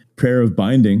Treaty, Prayer of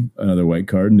Binding, another white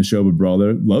card, Neshoba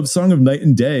Brawler, Love Song of Night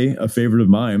and Day, a favorite of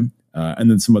mine, and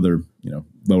then some other,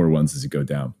 lower ones as you go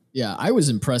down. Yeah, I was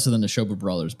impressed with the Neshoba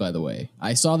Brawlers, by the way.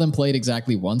 I saw them played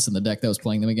exactly once, and the deck that was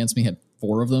playing them against me had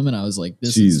 4 of them, and I was like,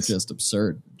 this is just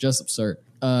absurd. Just absurd.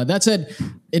 That said,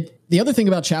 the other thing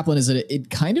about Chaplain is that it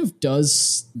kind of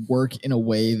does work in a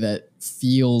way that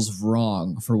feels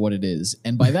wrong for what it is.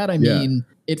 And by that, I mean,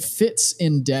 it fits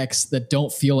in decks that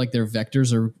don't feel like their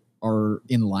vectors are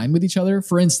in line with each other.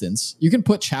 For instance, you can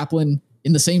put Chaplain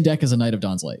in the same deck as a Knight of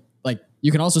Dawn's Light. Like,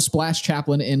 you can also splash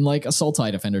Chaplain in like a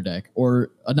Sultai Defender deck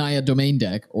or a Naya Domain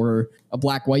deck or a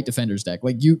Black-White Defenders deck.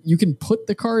 Like, you can put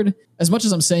the card, as much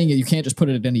as I'm saying it, you can't just put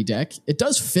it at any deck. It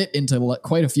does fit into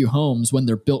quite a few homes when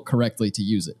they're built correctly to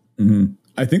use it. Mm-hmm.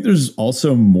 I think there's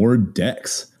also more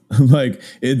decks. Like,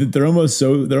 they're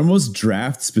almost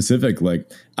draft specific.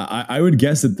 Like, I would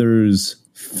guess that there's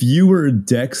fewer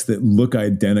decks that look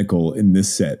identical in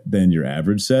this set than your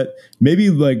average set. Maybe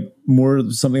like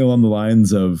more something along the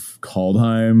lines of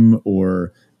Kaldheim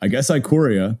or I guess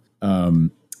Ikoria.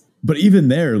 But even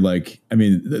there, like, I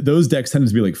mean, those decks tended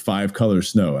to be like 5 color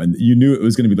snow, and you knew it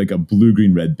was going to be like a blue,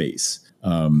 green, red base.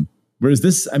 Whereas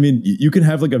this, I mean, you can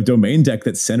have like a domain deck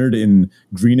that's centered in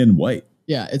green and white.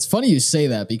 Yeah, it's funny you say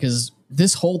that because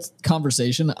this whole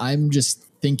conversation, I'm just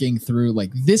thinking through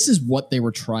like, this is what they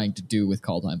were trying to do with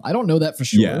Kaldheim. I don't know that for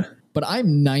sure, but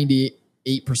I'm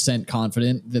 98%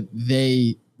 confident that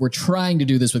they were trying to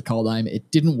do this with Kaldheim.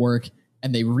 It didn't work,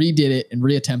 and they redid it and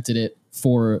reattempted it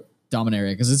for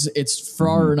Dominaria because it's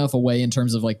far enough away in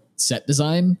terms of like set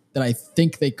design that I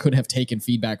think they could have taken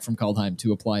feedback from Kaldheim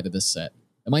to apply to this set.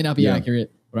 It might not be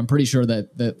accurate, but I'm pretty sure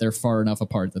that they're far enough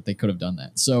apart that they could have done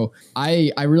that. So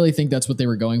I really think that's what they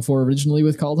were going for originally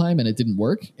with Kaldheim, and it didn't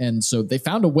work. And so they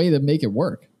found a way to make it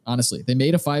work. Honestly, they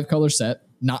made a 5-color set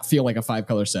not feel like a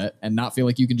 5-color set and not feel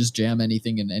like you can just jam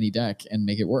anything in any deck and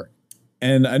make it work.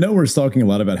 And I know we're talking a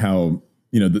lot about how,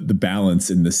 the balance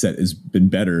in this set has been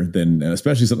better than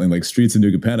especially something like Streets and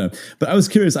New Capenna. But I was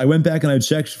curious. I went back and I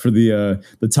checked for the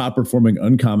top performing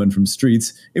uncommon from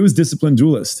Streets. It was Disciplined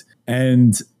Duelist.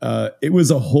 And it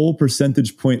was a whole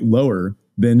percentage point lower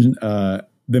than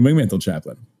Wingmantle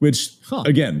Chaplain, which,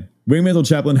 again, Wingmantle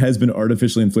Chaplain has been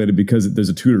artificially inflated because there's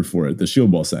a tutor for it, the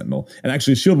Shield Ball Sentinel. And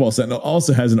actually, Shield Ball Sentinel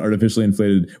also has an artificially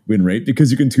inflated win rate because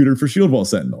you can tutor for Shield Ball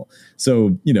Sentinel.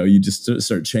 So, you just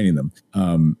start chaining them.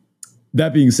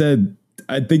 That being said,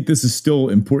 I think this is still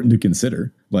important to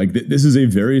consider. Like, this is a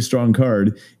very strong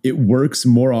card. It works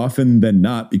more often than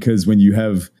not because when you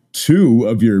have two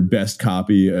copies of your best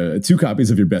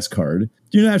card,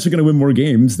 you're actually going to win more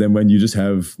games than when you just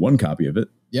have one copy of it.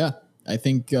 Yeah, I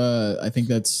think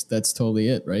that's totally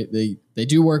it, right? They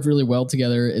do work really well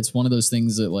together. It's one of those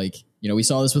things that, like, we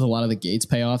saw this with a lot of the Gates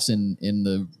payoffs in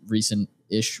the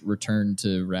recent-ish return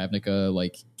to Ravnica,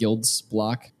 like Guilds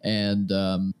block, and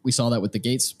we saw that with the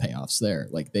Gates payoffs there.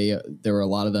 Like there were a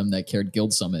lot of them that cared.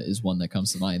 Guild Summit is one that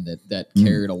comes to mind that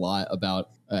cared a lot about.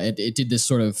 It did this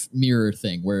sort of mirror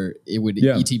thing where it would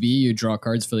ETB, you draw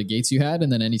cards for the gates you had,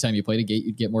 and then anytime you played a gate,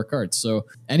 you'd get more cards. So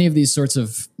any of these sorts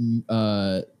of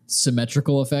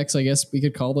symmetrical effects, I guess we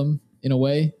could call them in a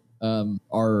way,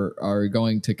 are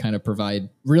going to kind of provide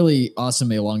really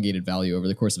awesome elongated value over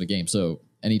the course of a game. So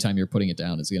anytime you're putting it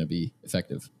down, it's going to be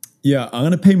effective. Yeah, I'm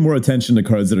going to pay more attention to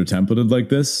cards that are templated like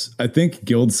this. I think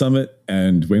Guild Summit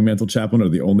and Wingmantle Chaplain are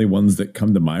the only ones that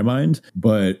come to my mind,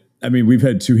 but I mean, we've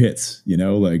had 2 hits,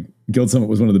 like Guild Summit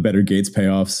was one of the better Gates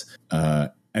payoffs.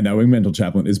 And now Wingmantle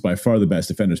Chaplain is by far the best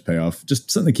Defender's payoff.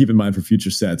 Just something to keep in mind for future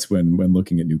sets when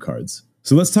looking at new cards.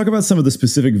 So let's talk about some of the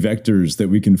specific vectors that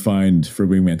we can find for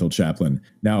Wingmantle Chaplain.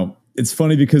 Now, it's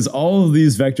funny because all of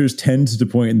these vectors tend to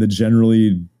point in the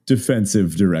generally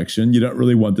defensive direction. You don't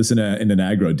really want this in an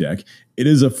aggro deck. It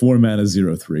is a 4-mana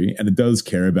 0/3, and it does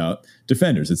care about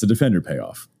defenders. It's a defender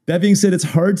payoff. That being said, it's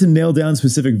hard to nail down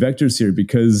specific vectors here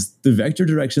because the vector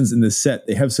directions in this set,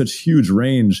 they have such huge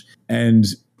range, and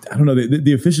I don't know,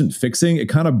 the efficient fixing, it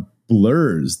kind of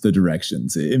blurs the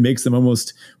directions. It makes them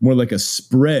almost more like a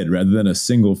spread rather than a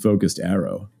single focused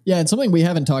arrow. Yeah, it's something we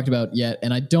haven't talked about yet,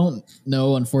 and I don't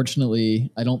know,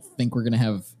 unfortunately, I don't think we're going to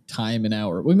have time an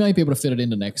hour. We might be able to fit it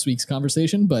into next week's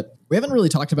conversation, but we haven't really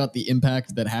talked about the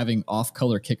impact that having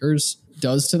off-color kickers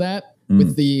does to that.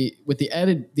 With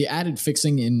the added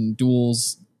fixing in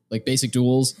duels, like basic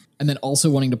duels, and then also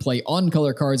wanting to play on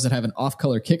color cards that have an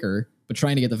off-color kicker, but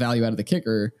trying to get the value out of the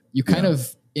kicker, you kind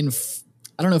of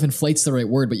I don't know if inflate's the right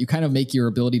word, but you kind of make your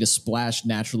ability to splash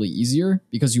naturally easier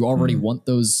because you already want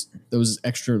those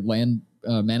extra land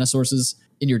mana sources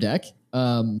in your deck.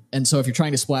 And so if you're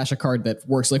trying to splash a card that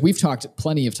works, like we've talked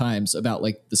plenty of times about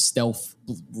like the stealth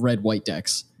red-white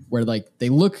decks, where like they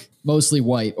look mostly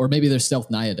white, or maybe they're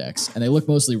stealth Naya decks and they look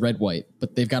mostly red-white,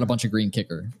 but they've got a bunch of green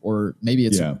kicker, or maybe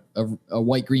it's a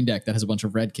white-green deck that has a bunch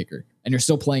of red kicker, and you're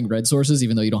still playing red sources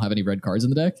even though you don't have any red cards in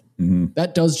the deck.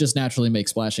 That does just naturally make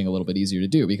splashing a little bit easier to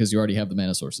do because you already have the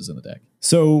mana sources in the deck.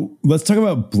 So let's talk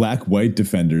about black-white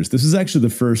defenders. This is actually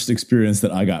the first experience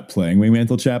that I got playing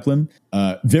Wingmantle Chaplain.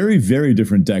 Very, very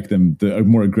different deck than the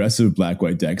more aggressive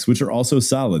black-white decks, which are also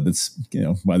solid. That's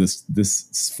why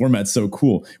this format's so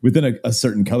cool. Within a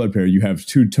certain color pair, you have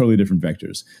two totally different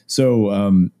vectors.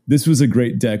 So this was a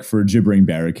great deck for Gibbering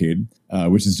Barricade,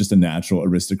 which is just a natural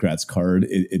Aristocrats card.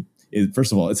 It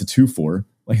first of all, it's a 2/4.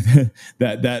 Like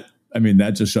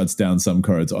that just shuts down some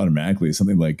cards automatically.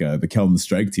 Something like the Keldon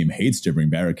Strike team hates Gibbering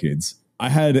Barricades. I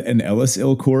had an Ellis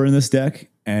Ilcore in this deck,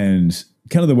 and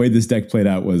kind of the way this deck played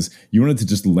out was you wanted to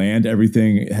just land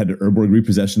everything. It had Urborg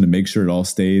Repossession to make sure it all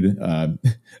stayed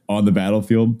on the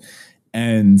battlefield.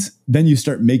 And then you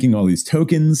start making all these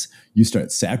tokens. You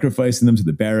start sacrificing them to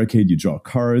the barricade. You draw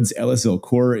cards. LSL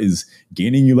Core is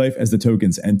gaining you life as the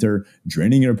tokens enter,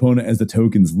 draining your opponent as the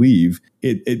tokens leave.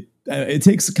 It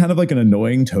takes kind of like an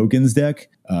annoying tokens deck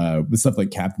with stuff like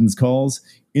Captain's Calls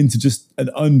into just an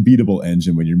unbeatable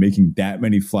engine when you're making that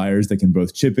many flyers that can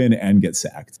both chip in and get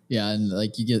sacked. Yeah, and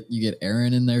like you get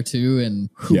Aaron in there too, and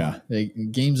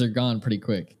games are gone pretty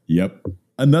quick. Yep.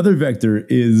 Another vector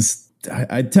is,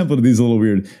 I templated these a little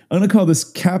weird. I'm going to call this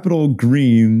capital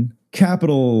green,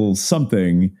 capital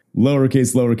something,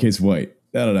 lowercase white.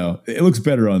 I don't know. It looks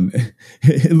better on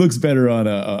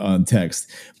on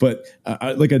text, but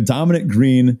like a dominant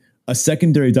green, a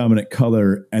secondary dominant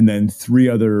color, and then three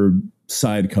other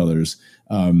side colors.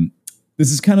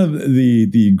 This is kind of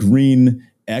the green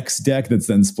X deck that's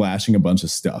then splashing a bunch of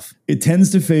stuff. It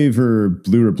tends to favor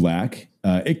blue or black.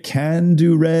 It can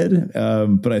do red,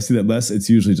 but I see that less. It's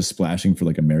usually just splashing for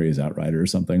like a Mary's Outrider or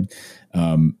something.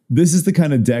 This is the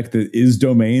kind of deck that is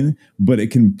domain, but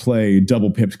it can play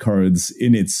double pipped cards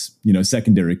in its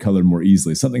secondary color more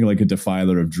easily. Something like a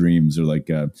Defiler of Dreams or like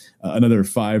another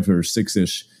 5 or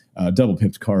 6-ish double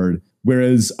pipped card,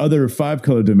 whereas other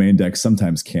 5-color domain decks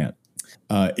sometimes can't.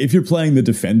 If you're playing the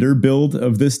Defender build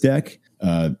of this deck,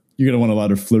 you're going to want a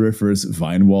lot of Floriferous,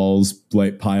 Vine Walls,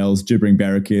 Blight Piles, Gibbering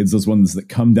Barricades, those ones that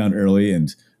come down early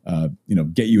and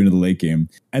get you into the late game.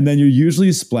 And then you're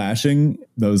usually splashing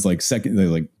those like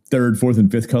third, fourth,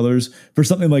 and fifth colors for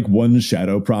something like one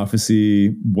Shadow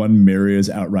Prophecy, one Maria's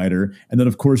Outrider, and then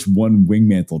of course one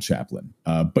Wingmantle Chaplain.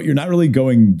 But you're not really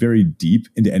going very deep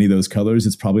into any of those colors.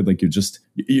 It's probably like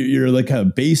you're like a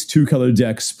base 2-color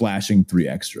deck splashing 3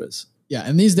 extras. Yeah,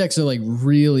 and these decks are like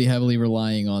really heavily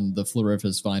relying on the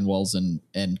Floriferous, Vine Walls,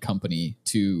 and company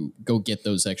to go get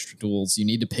those extra duels. You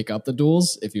need to pick up the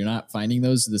duels. If you're not finding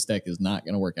those, this deck is not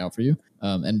going to work out for you.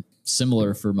 And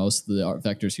similar for most of the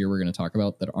vectors here we're going to talk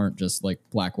about that aren't just like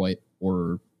black-white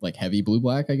or like heavy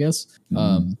blue-black, I guess.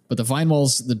 But the Vine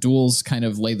Walls, the duels kind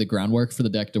of lay the groundwork for the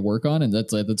deck to work on, and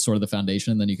that's sort of the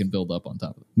foundation, and then you can build up on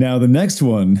top of it. Now, the next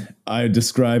one I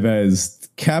describe as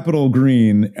capital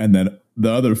green, and then the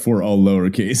other 4 all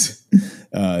lowercase,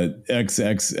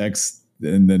 X,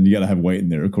 and then you got to have white in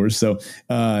there, of course. So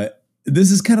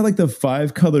this is kind of like the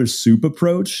 5-color soup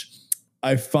approach.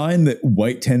 I find that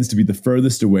white tends to be the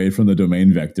furthest away from the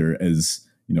domain vector, as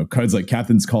cards like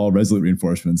Captain's Call, Resolute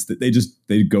Reinforcements, that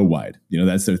they go wide.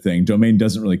 That's their thing. Domain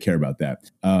doesn't really care about that.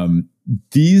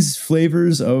 These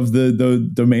flavors of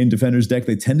the domain defenders deck,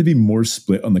 they tend to be more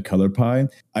split on the color pie.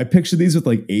 I picture these with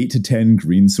like 8 to 10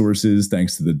 green sources,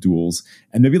 thanks to the duels,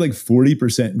 and maybe like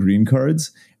 40% green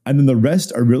cards. And then the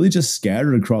rest are really just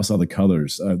scattered across all the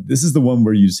colors. This is the one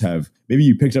where you just have, maybe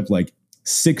you picked up like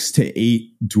 6 to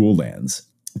 8 dual lands,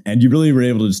 and you really were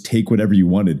able to just take whatever you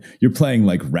wanted. You're playing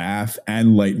like Wrath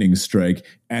and Lightning Strike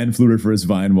and Floriferous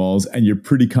Vine Walls, and you're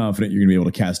pretty confident you're going to be able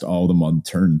to cast all of them on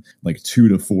turn like 2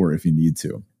 to 4 if you need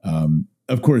to.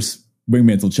 Of course,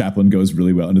 Wingmantle Chaplain goes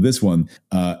really well into this one.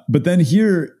 But then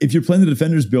here, if you're playing the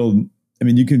Defenders build, I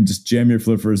mean, you can just jam your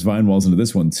Floriferous Vine Walls into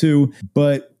this one too.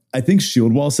 But I think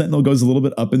Shield Wall Sentinel goes a little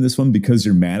bit up in this one because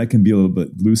your mana can be a little bit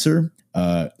looser.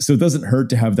 So it doesn't hurt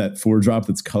to have that 4-drop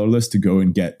that's colorless to go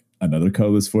and get another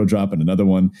colorless 4-drop and another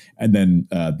one. And then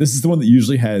this is the one that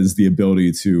usually has the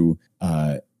ability to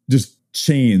just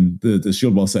chain the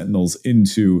Shield Wall Sentinels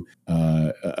into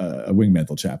a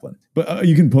Wingmantle Chaplain. But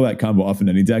you can pull that combo off in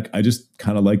any deck. I just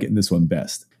kind of like it in this one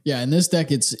best. Yeah, in this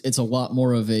deck, it's a lot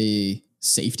more of a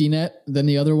safety net than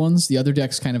the other ones. The other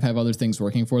decks kind of have other things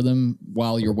working for them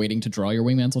while you're waiting to draw your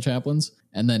Wingmantle Chaplains,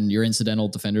 and then your incidental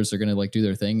defenders are going to like do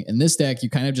their thing. In this deck, you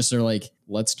kind of just are like,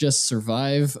 let's just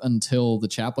survive until the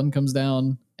Chaplain comes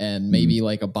down and maybe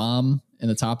like a bomb in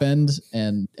the top end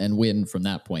and win from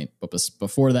that point. But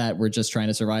before that, we're just trying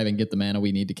to survive and get the mana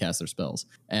we need to cast our spells.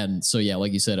 And so, yeah,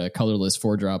 like you said, a colorless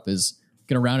 4-drop is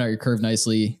going to round out your curve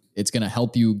nicely. It's going to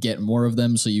help you get more of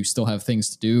them, so you still have things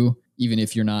to do, even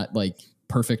if you're not like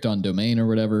perfect on domain or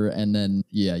whatever. And then,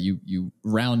 yeah, you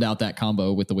round out that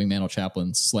combo with the Wingmantle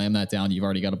Chaplain, slam that down. You've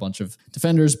already got a bunch of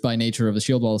defenders by nature of the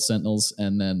Shield Wall Sentinels,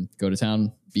 and then go to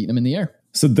town beating them in the air.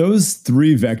 So those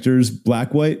 3 vectors,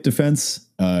 black-white defense,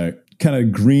 kind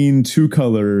of green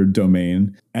 2-color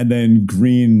domain, and then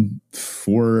green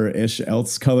 4-ish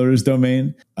else colors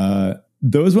domain.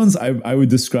 Those ones I would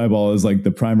describe all as like the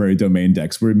primary domain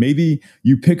decks, where maybe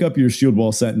you pick up your Shield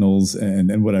Wall Sentinels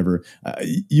and whatever.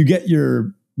 You get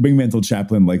your Wingmantle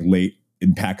Chaplain like late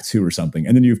in pack 2 or something,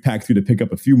 and then you have pack 3 to pick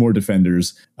up a few more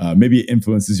defenders. Maybe it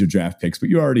influences your draft picks, but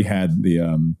you already had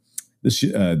the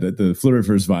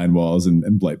Floriferous Vine Walls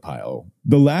and Blight Pile.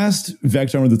 The last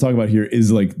vector I wanted to talk about here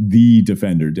is like the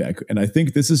defender deck. And I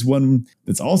think this is one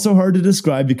that's also hard to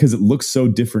describe because it looks so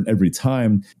different every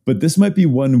time. But this might be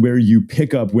one where you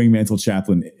pick up Wingmantle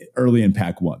Chaplain early in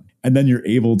pack 1. And then you're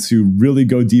able to really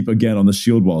go deep again on the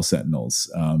Shield Wall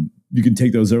Sentinels. You can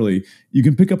take those early. You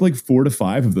can pick up like 4 to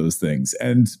 5 of those things.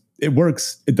 And it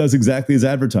works. It does exactly as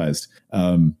advertised.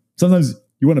 Sometimes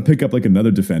you want to pick up like another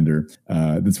defender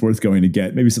that's worth going to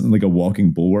get, maybe something like a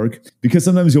Walking Bulwark, because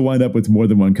sometimes you'll wind up with more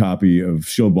than one copy of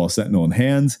Shield Wall Sentinel in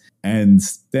hand. And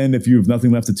then if you have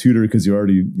nothing left to tutor because you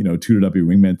already, tutored up your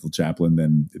Wingmantle Chaplain,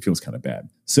 then it feels kind of bad.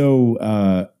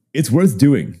 So it's worth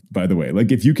doing, by the way.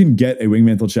 Like if you can get a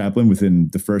Wingmantle Chaplain within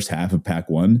the first half of pack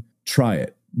 1, try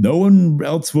it. No one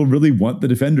else will really want the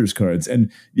defenders cards.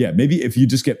 And yeah, maybe if you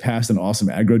just get past an awesome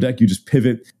aggro deck, you just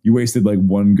pivot, you wasted like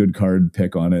one good card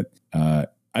pick on it.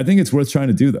 I think it's worth trying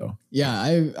to do though.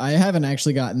 Yeah, I haven't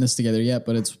actually gotten this together yet,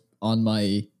 but it's on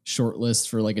my short list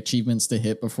for like achievements to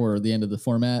hit before the end of the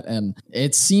format, and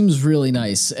it seems really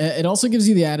nice. It also gives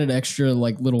you the added extra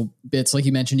like little bits, like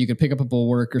you mentioned, you could pick up a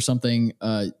Bulwark or something.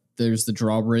 There's the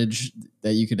drawbridge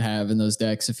that you could have in those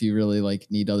decks if you really like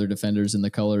need other defenders in the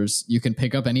colors. You can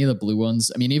pick up any of the blue ones.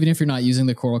 I mean, even if you're not using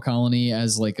the Coral Colony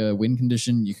as like a win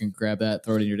condition, you can grab that,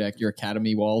 throw it in your deck. Your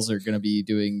Academy walls are going to be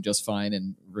doing just fine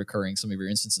and recurring some of your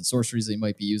instants and sorceries that you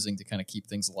might be using to kind of keep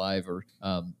things alive or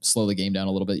slow the game down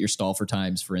a little bit. Your Stall for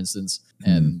Times, for instance,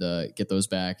 and get those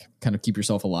back. Kind of keep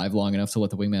yourself alive long enough to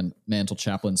let the Wingmantle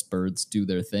Chaplain's birds do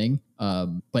their thing.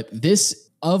 But this,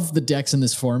 of the decks in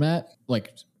this format,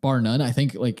 like bar none, I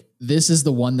think like this is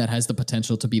the one that has the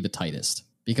potential to be the tightest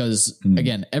because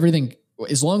again, everything,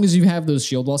 as long as you have those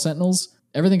Shield Wall Sentinels,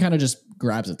 everything kind of just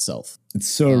grabs itself. It's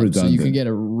so redundant. So you can get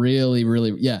a really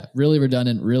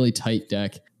redundant, really tight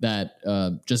deck that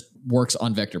just works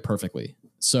on Vector perfectly.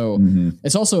 So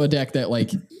it's also a deck that,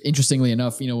 like, interestingly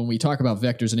enough, when we talk about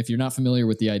vectors, and if you're not familiar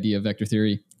with the idea of vector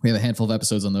theory, we have a handful of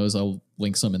episodes on those. I'll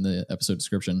link some in the episode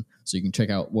description so you can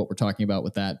check out what we're talking about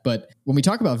with that. But when we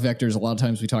talk about vectors, a lot of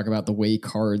times we talk about the way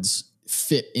cards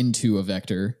fit into a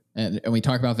vector. And we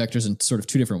talk about vectors in sort of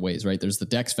 2 different ways, right? There's the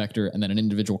deck's vector and then an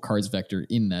individual card's vector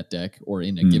in that deck or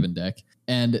in a given deck.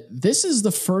 And this is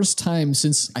the first time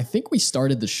since I think we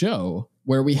started the show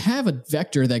where we have a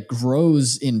vector that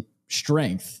grows in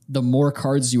strength the more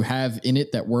cards you have in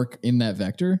it that work in that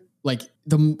vector. Like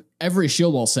every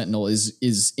Shield Wall Sentinel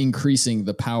is increasing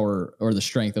the power or the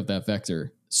strength of that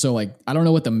vector. So like I don't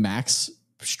know what the max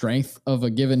strength of a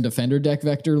given defender deck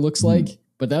vector looks like,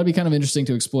 but that would be kind of interesting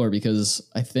to explore because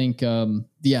I think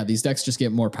these decks just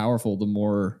get more powerful the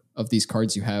more of these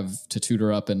cards you have to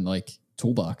tutor up and like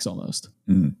toolbox almost.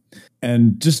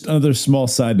 And just another small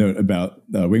side note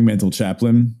about Wingmantle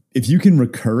Chaplain: if you can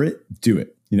recur it, do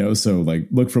it. So like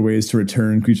look for ways to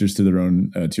return creatures to their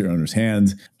own to your owner's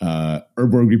hand.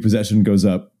 Urborg Repossession goes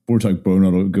up. Vortog Bone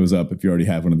Auto goes up if you already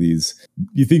have one of these.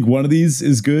 You think one of these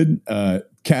is good?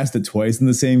 Cast it twice in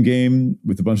the same game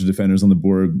with a bunch of defenders on the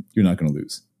board. You're not going to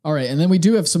lose. All right, and then we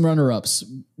do have some runner-ups.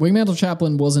 Wingmantle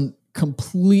Chaplain wasn't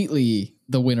completely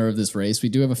the winner of this race. We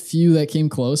do have a few that came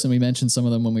close, and we mentioned some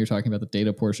of them when we were talking about the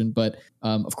data portion. But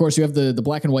of course, you have the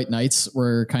black and white knights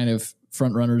were kind of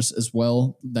front runners as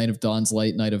well. Knight of Dawn's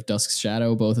Light, Knight of Dusk's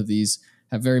Shadow. Both of these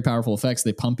have very powerful effects.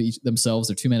 They pump themselves.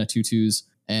 They're 2-mana 2/2s.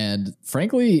 And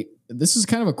frankly, this is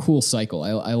kind of a cool cycle.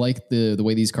 I like the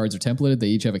way these cards are templated. They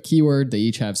each have a keyword. They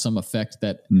each have some effect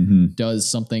that does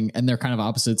something, and they're kind of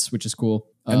opposites, which is cool.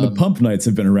 And the pump knights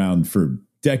have been around for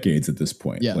decades at this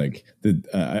point. Yeah. Like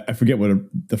I forget what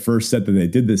the first set that they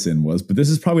did this in was, but this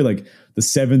is probably like the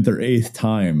 7th or 8th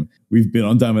time we've been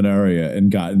on Dominaria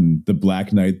and gotten the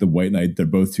Black Knight, the White Knight. They're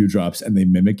both 2-drops and they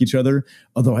mimic each other.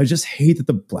 Although I just hate that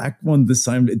the black one this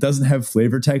time, it doesn't have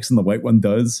flavor text and the white one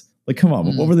does. Like, come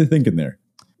on, what were they thinking there?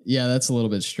 Yeah, that's a little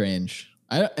bit strange.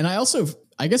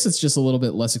 I guess it's just a little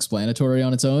bit less explanatory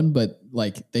on its own, but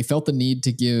like they felt the need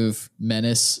to give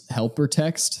Menace helper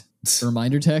text,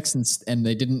 reminder text, and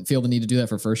they didn't feel the need to do that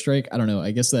for First Strike. I don't know.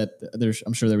 I guess that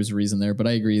I'm sure there was a reason there, but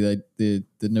I agree that the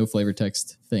no flavor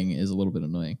text thing is a little bit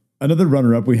annoying. Another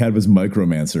runner-up we had was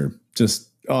Micromancer. Just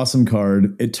awesome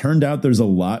card. It turned out there's a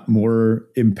lot more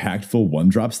impactful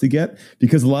 1-drops to get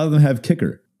because a lot of them have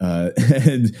kicker.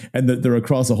 And they're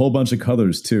across a whole bunch of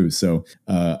colors too. So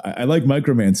I like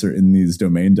Micromancer in these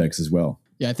domain decks as well.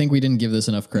 Yeah, I think we didn't give this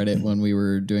enough credit when we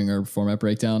were doing our format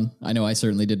breakdown. I know I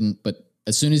certainly didn't, but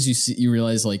as soon as you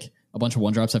realize like a bunch of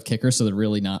 1-drops have kicker, so they're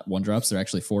really not 1-drops, they're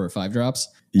actually 4 or 5-drops.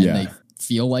 And they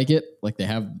feel like it, like they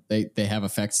have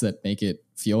effects that make it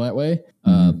feel that way.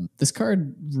 This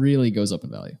card really goes up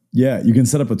in value. Yeah, you can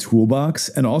set up a toolbox,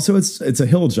 and also it's a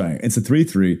hill giant. It's a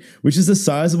 3/3, which is a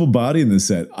sizable body in this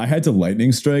set. I had to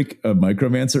lightning strike a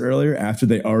Micromancer earlier after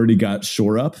they already got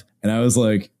shore up, and I was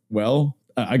like, well,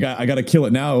 I got to kill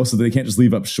it now so they can't just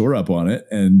leave up shore up on it,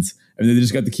 and they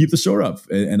just got to keep the shore up,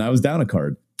 and I was down a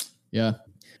card. Yeah. And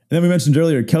then we mentioned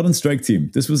earlier, Keldon Strike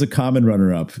Team. This was a common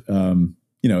runner-up.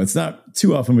 It's not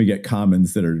too often we get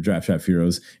commons that are Draft Chaff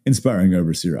heroes. Inspiring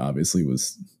Overseer obviously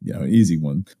was an easy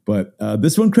one. But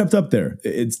this one crept up there.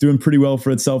 It's doing pretty well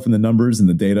for itself in the numbers and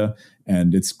the data,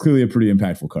 and it's clearly a pretty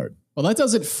impactful card. Well, that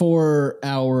does it for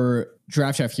our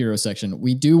Draft Chaff hero section.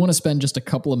 We do want to spend just a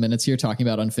couple of minutes here talking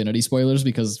about Infinity spoilers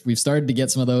because we've started to get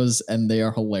some of those, and they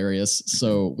are hilarious.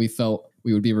 So we felt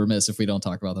we would be remiss if we don't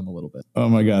talk about them a little bit. Oh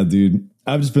my God, dude.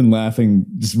 I've just been laughing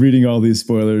just reading all these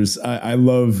spoilers. I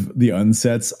love the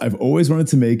unsets. I've always wanted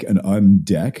to make an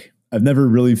undeck. I've never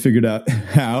really figured out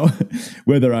how,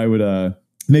 whether I would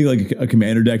make like a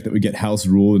commander deck that would get house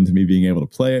rule into me being able to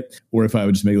play it, or if I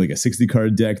would just make like a 60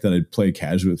 card deck that I'd play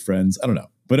casual with friends. I don't know.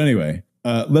 But anyway,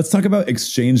 let's talk about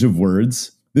Exchange of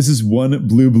Words. This is 1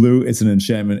 blue. It's an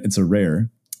enchantment. It's a rare.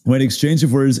 When Exchange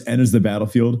of Words enters the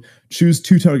battlefield, choose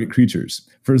 2 target creatures.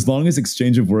 For as long as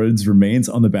Exchange of Words remains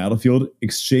on the battlefield,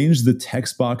 exchange the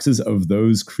text boxes of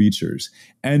those creatures.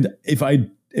 And if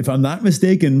I'm not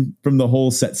mistaken from the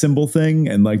whole set symbol thing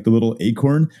and like the little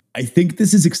acorn, I think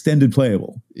this is extended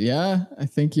playable. Yeah, I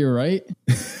think you're right.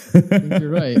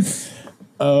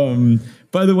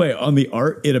 By the way, on the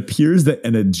art, it appears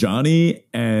that Johnny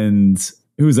and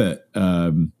who's that?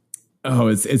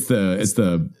 It's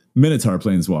the Minotaur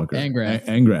Planeswalker.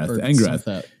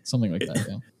 Angrath. Something like that,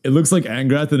 yeah. It looks like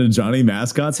Angrath and Ajani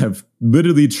mascots have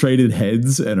literally traded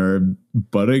heads and are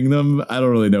butting them. I don't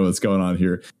really know what's going on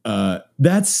here.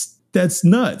 That's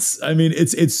nuts. I mean,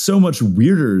 it's so much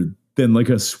weirder than like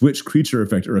a switch creature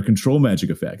effect or a control magic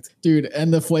effect. Dude,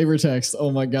 and the flavor text,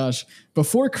 oh my gosh.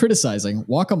 Before criticizing,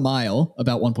 walk a mile,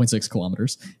 about 1.6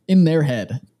 kilometers, in their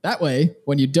head. That way,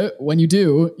 when you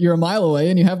do, you're a mile away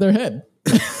and you have their head.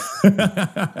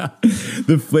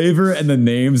 The flavor and the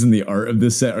names and the art of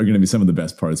this set are going to be some of the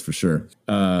best parts for sure.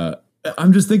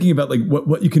 I'm just thinking about like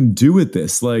what you can do with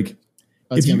this. Like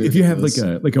if you have like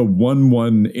a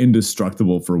 1/1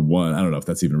 indestructible for 1, I don't know if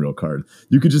that's even a real card.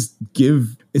 You could just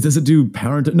give it. Does it do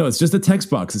power? No, it's just a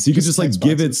text box. So you could just like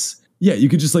give boxes. You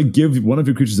could just like give one of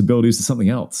your creature's abilities to something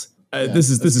else. This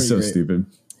is so great. Stupid.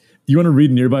 You want to read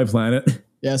Nearby Planet?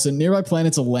 Yeah, so Nearby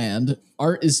Planet's a land.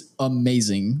 Art is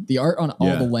amazing. The art on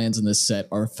all the lands in this set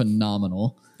are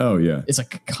phenomenal. Oh, yeah. It's a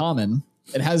common.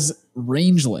 It has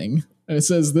Rangeling. And it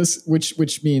says this,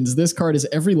 which means this card is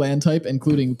every land type,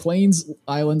 including plains,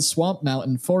 island, swamp,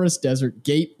 mountain, forest, desert,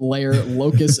 gate, lair,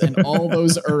 locust, and all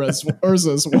those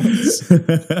Urza's ones.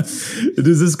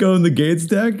 Does this go in the gates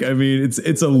deck? I mean,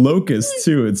 it's a locust,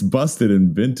 too. It's busted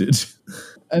in vintage.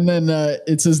 And then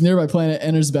it says Nearby Planet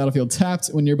enters the battlefield tapped.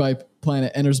 When Nearby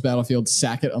Planet enters the battlefield,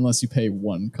 sack it unless you pay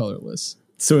 1 colorless.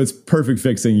 So it's perfect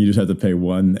fixing. You just have to pay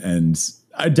 1. And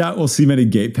I doubt we'll see many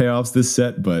gate payoffs this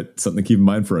set, but something to keep in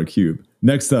mind for our cube.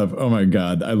 Next up, oh my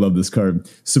God, I love this card.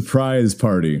 Surprise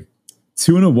Party.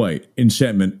 2 and a white,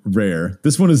 enchantment, rare.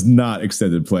 This one is not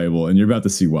extended playable, and you're about to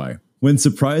see why. When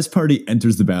Surprise Party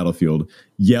enters the battlefield,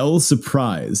 yell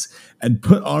surprise and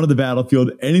put onto the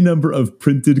battlefield any number of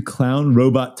printed clown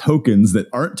robot tokens that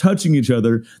aren't touching each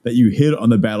other that you hid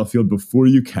on the battlefield before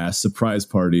you cast Surprise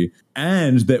Party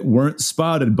and that weren't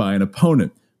spotted by an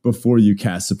opponent before you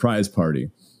cast Surprise Party.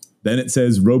 Then it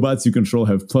says robots you control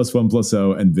have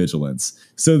 +1/+0 and vigilance.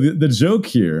 So the joke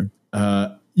here,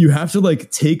 you have to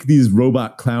like take these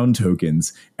robot clown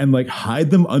tokens and like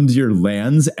hide them under your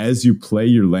lands as you play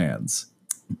your lands,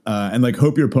 and like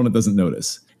hope your opponent doesn't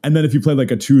notice. And then if you play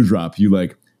like a 2-drop, you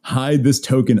like hide this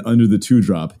token under the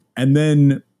 2-drop, and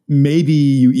then maybe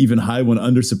you even hide one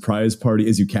under surprise party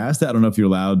as you cast it. I don't know if you're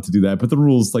allowed to do that, but the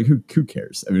rules, like, who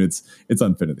cares? I mean, it's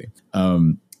Infinity.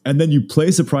 And then you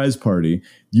play surprise party,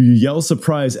 you yell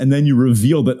surprise, and then you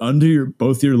reveal that under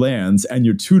both your lands and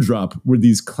your 2-drop were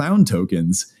these clown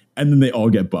tokens, and then they all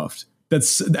get buffed. But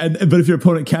if your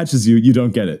opponent catches you, you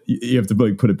don't get it. You have to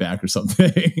like put it back or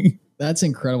something. That's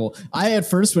incredible. I at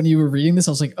first, when you were reading this,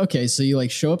 I was like, okay, so you like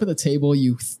show up at the table,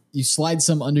 you slide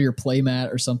some under your play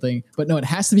mat or something, but no, they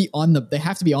have to be on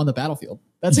the battlefield.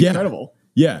 That's incredible.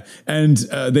 Yeah, and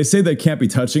they say they can't be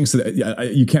touching, so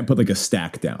that, you can't put like a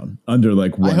stack down under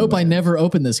like one. I hope I never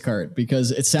open this card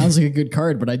because it sounds like a good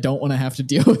card, but I don't want to have to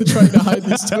deal with trying to hide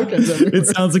these tokens everywhere. It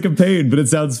sounds like a pain, but it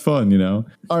sounds fun, you know?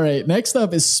 All right, next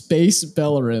up is Space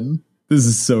Bellerin. This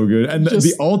is so good. And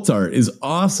the alt art is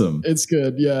awesome. It's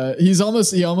good, yeah. He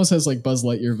almost has like Buzz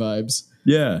Lightyear vibes.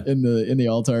 Yeah. In the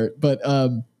alt art. But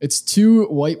it's 2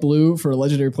 white-blue for a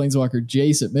legendary planeswalker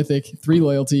Jace at Mythic, 3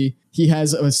 loyalty. He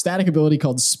has a static ability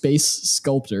called Space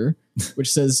Sculptor, which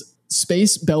says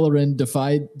Space Bellerin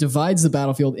divides the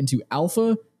battlefield into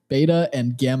alpha, beta,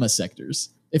 and gamma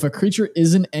sectors. If a creature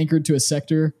isn't anchored to a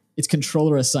sector, its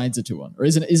controller assigns it to one. Or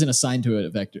isn't assigned to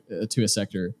a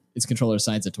sector, its controller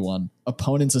assigns it to one.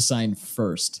 Opponents assign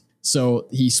first. So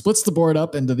he splits the board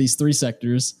up into these 3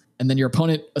 sectors, and then your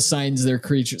opponent assigns a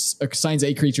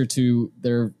creature to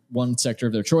their one sector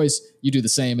of their choice. You do the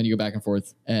same, and you go back and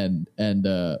forth and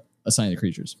assign the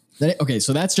creatures.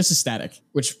 So that's just a static,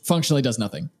 which functionally does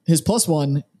nothing. His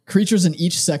 +1, creatures in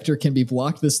each sector can be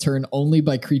blocked this turn only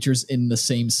by creatures in the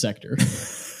same sector.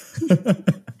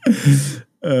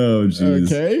 Oh, jeez.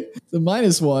 Okay. The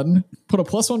 -1, put a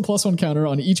 +1/+1 counter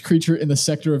on each creature in the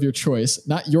sector of your choice.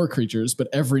 Not your creatures, but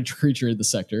every creature in the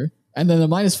sector. And then the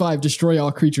 -5, destroy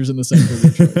all creatures in the sector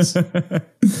of your choice.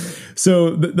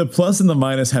 So the plus and the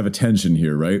minus have a tension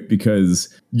here, right? Because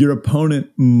your opponent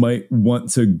might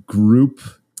want to group.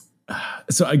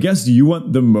 So I guess you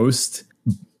want the most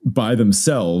by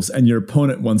themselves, and your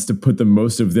opponent wants to put the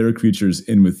most of their creatures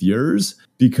in with yours,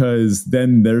 because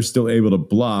then they're still able to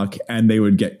block, and they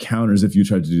would get counters if you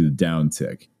tried to do the down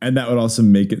tick. And that would also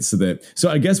make it so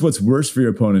I guess what's worse for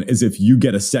your opponent is if you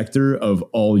get a sector of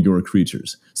all your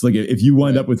creatures. So like if you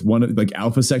wind up with one, like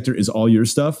alpha sector is all your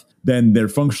stuff, then they're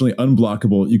functionally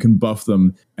unblockable. You can buff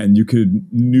them, and you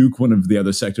could nuke one of the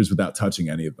other sectors without touching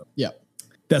any of them. Yeah.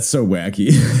 That's so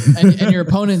wacky. and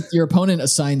your opponent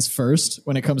assigns first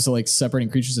when it comes to like separating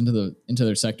creatures into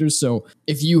their sectors. So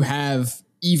if you have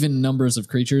even numbers of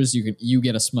creatures, you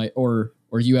get a smite, or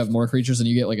you have more creatures and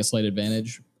you get like a slight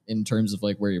advantage in terms of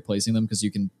like where you're placing them, because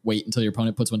you can wait until your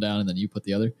opponent puts one down and then you put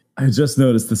the other. I just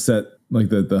noticed the set, like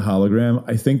the hologram.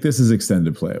 I think this is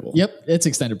extended playable. Yep, it's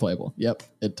extended playable. Yep,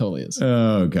 it totally is.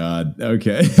 Oh God.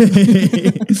 Okay.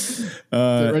 Get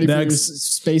ready for your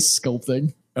space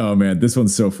sculpting. Oh man, this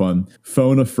one's so fun.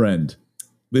 Phone a friend.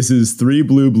 This is 3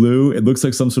 blue. It looks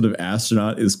like some sort of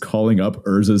astronaut is calling up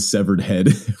Urza's severed head,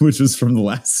 which was from the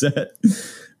last set.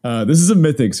 This is a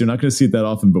mythic, so you're not going to see it that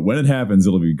often, but when it happens,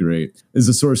 it'll be great. This is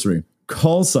a sorcery.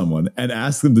 Call someone and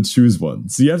ask them to choose one.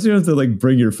 So you have to like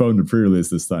bring your phone to pre-release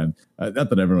this time. Not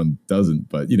that everyone doesn't,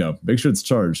 but make sure it's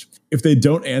charged. If they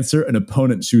don't answer, an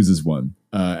opponent chooses one.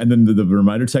 And then the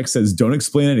reminder text says, don't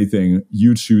explain anything,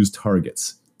 you choose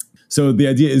targets. So the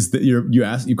idea is that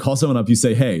you call someone up, you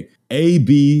say, hey, A,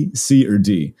 B, C, or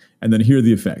D, and then here are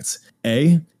the effects.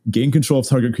 A, gain control of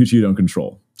target creature you don't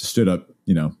control. Just straight up,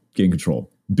 gain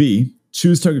control. B,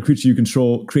 choose target creature you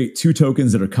control, create 2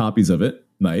 tokens that are copies of it.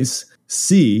 Nice.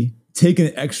 C, take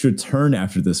an extra turn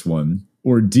after this one.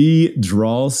 Or D,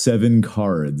 draw 7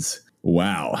 cards.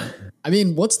 Wow. I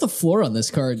mean, what's the floor on this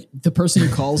card? The person you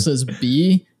call says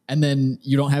B, and then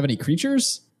you don't have any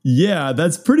creatures? Yeah,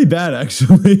 that's pretty bad,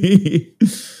 actually.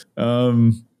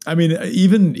 I mean,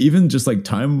 even just like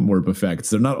time warp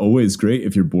effects, they're not always great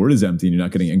if your board is empty and you're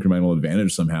not getting incremental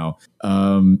advantage somehow. A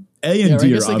and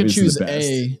D are obviously the best.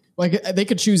 A. Like they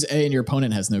could choose A and your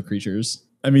opponent has no creatures.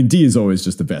 I mean, D is always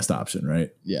just the best option, right?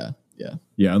 Yeah.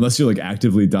 Unless you're like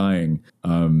actively dying.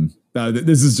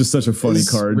 This is just such a funny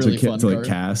card really to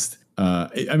cast.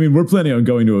 I mean, we're planning on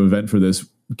going to an event for this.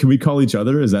 Can we call each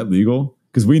other? Is that legal?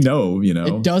 Because we know,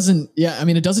 It doesn't. Yeah, I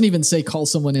mean, it doesn't even say call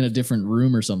someone in a different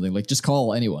room or something. Like, just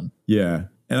call anyone. Yeah,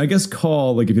 and I guess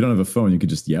call, like, if you don't have a phone, you could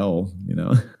just yell.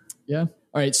 Yeah. All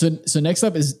right. So next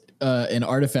up is an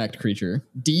artifact creature,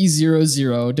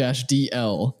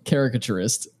 D00-DL,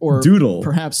 caricaturist, or Doodle.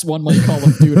 Perhaps one might call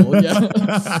him Doodle. Yeah.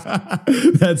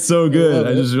 That's so good.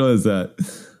 I just realized that.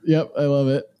 Yep, I love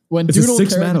it. When It's Doodle a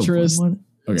 6 mana caricaturist, 1/1?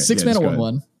 Okay, 6 mana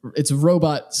 1/1. It's a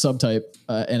robot subtype,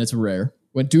 and it's rare.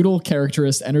 When Doodle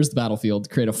Characterist enters the battlefield,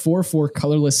 create a 4/4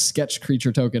 colorless sketch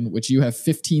creature token, which you have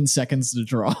 15 seconds to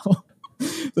draw.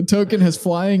 The token has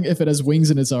flying if it has wings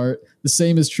in its art. The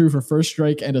same is true for First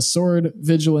Strike and a sword,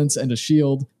 vigilance and a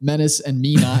shield, menace and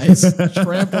mean eyes,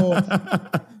 trample,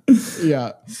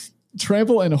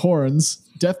 trample and horns,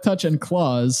 death touch and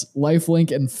claws, lifelink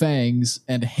and fangs,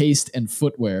 and haste and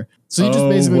footwear. So you just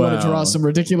basically want to draw some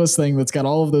ridiculous thing that's got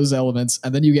all of those elements,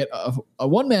 and then you get a 6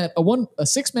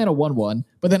 mana 1/1,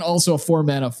 but then also a 4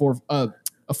 mana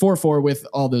 4/4 with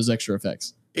all those extra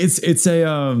effects. It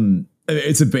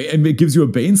gives you a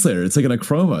Baneslayer. It's like an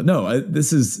Achroma. No,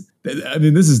 this is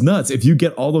nuts. If you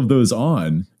get all of those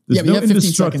on, there's no you have 15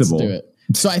 seconds to indestructible. do it.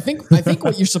 So I think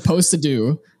what you're supposed to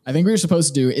do,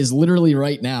 is literally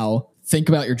right now think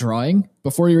about your drawing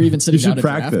before you're even sitting down to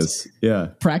practice.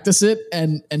 Draft. Practice it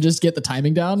and just get the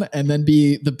timing down, and then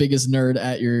be the biggest nerd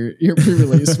at your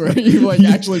pre-release where you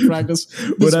actually practice.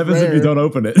 What happens if you don't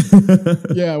open it?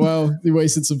 Yeah, well, you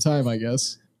wasted some time, I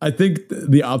guess. I think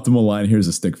the optimal line here is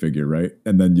a stick figure, right?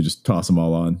 And then you just toss them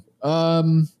all on.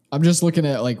 I'm just looking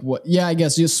at what. Yeah, I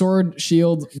guess your sword,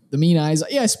 shield, the mean eyes.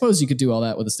 Yeah, I suppose you could do all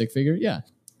that with a stick figure. Yeah.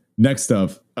 Next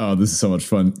up, this is so much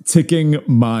fun. Ticking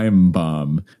Mime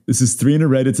Bomb. This is 3 and a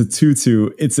red. It's a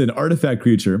 2/2. It's an artifact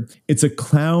creature. It's a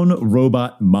clown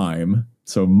robot mime.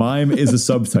 So mime is a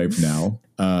subtype now.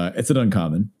 It's an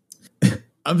uncommon.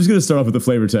 I'm just going to start off with the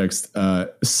flavor text.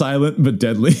 Silent but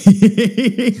deadly.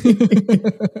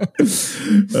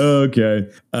 Okay.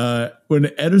 When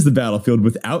it enters the battlefield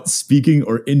without speaking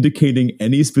or indicating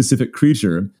any specific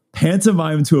creature,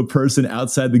 pantomime to a person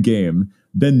outside the game,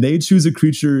 then they choose a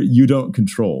creature you don't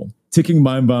control. Ticking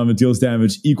Mime Bomb deals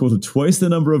damage equal to twice the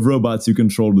number of robots you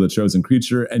controlled with a chosen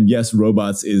creature. And yes,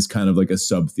 robots is kind of like a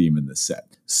sub-theme in this set.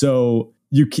 So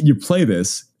you play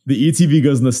this. The ETB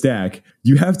goes in the stack.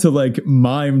 You have to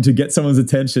mime to get someone's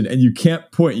attention, and you can't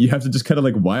point. You have to just kind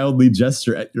of wildly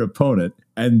gesture at your opponent.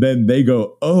 And then they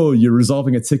go, oh, you're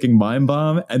resolving a ticking mime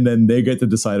bomb. And then they get to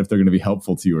decide if they're going to be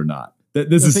helpful to you or not.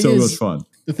 This is so much fun.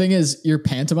 The thing is, you're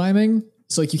pantomiming.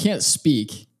 So you can't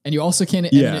speak. And you also can't,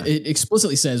 and it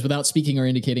explicitly says without speaking or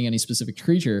indicating any specific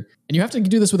creature. And you have to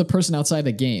do this with a person outside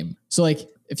the game. So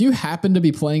if you happen to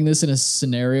be playing this in a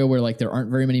scenario where there aren't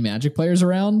very many Magic players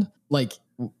around,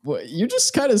 you're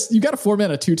just you got a 4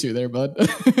 mana 2/2 there, bud.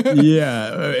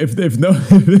 Yeah. If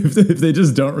they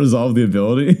just don't resolve the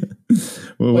ability,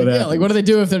 what happens? What do they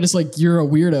do if they're just you're a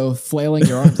weirdo flailing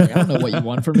your arms? I don't know what you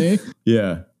want from me.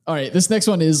 Yeah. All right, this next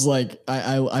one is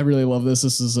I really love this.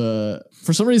 This is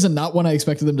for some reason not one I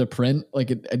expected them to print.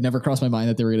 It never crossed my mind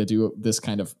that they were going to do this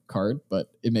kind of card,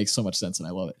 but it makes so much sense and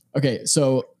I love it. Okay,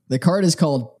 so the card is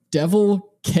called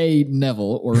Devil K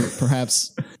Neville, or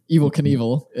perhaps Evil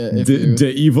Knievel.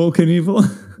 Evil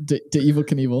Knievel. Evil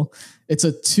Knievel.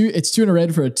 It's 2 and a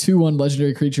red for a 2/1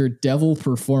 legendary creature, Devil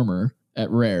Performer at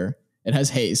rare. It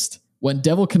has haste. When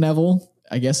Devil Knievel,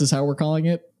 I guess is how we're calling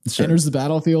it, enters the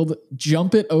battlefield,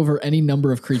 jump it over any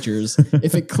number of creatures.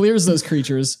 If it clears those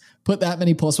creatures, put that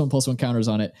many +1/+1 counters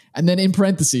on it. And then in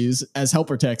parentheses, as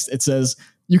helper text, it says,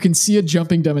 you can see a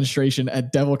jumping demonstration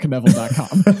at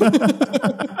devilknievel.com.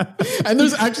 And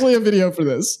there's actually a video for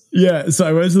this. Yeah, so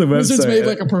I went to the website. Wizards made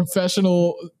a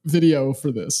professional video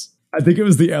for this. I think it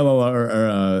was the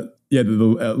LLR,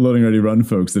 the Loading Ready Run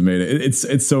folks that made it.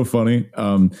 It's so funny.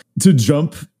 To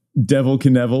jump Devil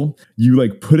Knievel, you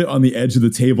put it on the edge of the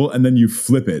table and then you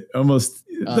flip it. Almost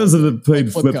those are the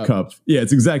played Flip Cup. Yeah,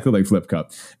 it's exactly like Flip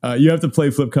Cup. You have to play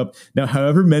Flip Cup. Now,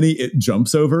 however many it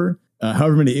jumps over,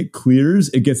 however many it clears,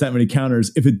 it gets that many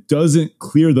counters. If it doesn't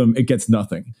clear them, it gets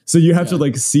nothing. So you have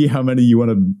to see how many you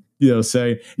want to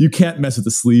say. You can't mess with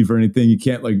the sleeve or anything. You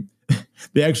can't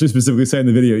they actually specifically say in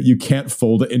the video, you can't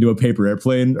fold it into a paper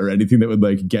airplane or anything that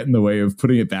would get in the way of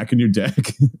putting it back in your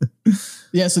deck.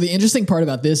 Yeah, so the interesting part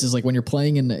about this is when you're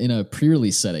playing in a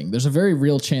pre-release setting, there's a very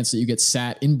real chance that you get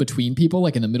sat in between people,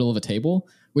 in the middle of a table,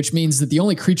 which means that the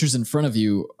only creatures in front of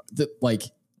you that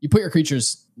you put your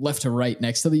creatures left to right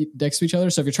next to each other.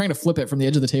 So if you're trying to flip it from the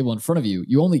edge of the table in front of you,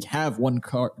 you only have one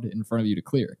card in front of you to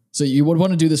clear. So you would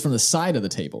want to do this from the side of the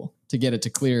table to get it to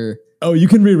clear. Oh, you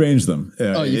can rearrange them.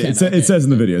 Oh, you can. It says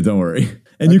in the video, don't worry.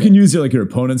 And you can use your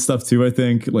opponent's stuff too, I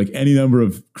think. Any number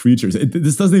of creatures.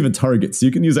 This doesn't even target, so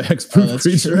you can use a hexproof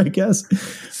creature, true. I guess.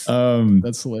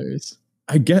 That's hilarious.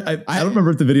 I don't remember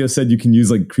if the video said you can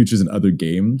use creatures in other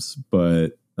games,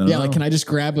 but Yeah, like can I just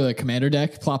grab a commander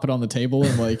deck, plop it on the table,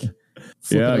 and like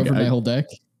flip it over my whole deck?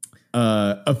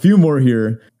 A few more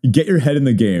here. Get your head in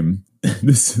the game.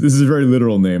 This is a very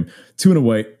literal name. 2 and a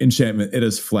white enchantment. It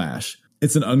has flash.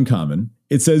 It's an uncommon.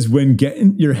 It says when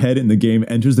getting your head in the game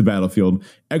enters the battlefield,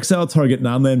 exile target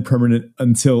non-land permanent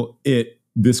until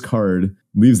this card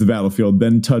leaves the battlefield.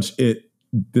 Then touch it.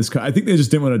 This card. I think they just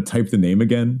didn't want to type the name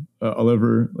again all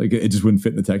over. Like it just wouldn't fit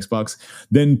in the text box.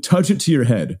 Then touch it to your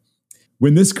head.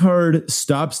 When this card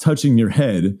stops touching your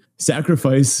head,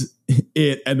 sacrifice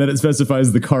it, and then it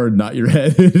specifies the card, not your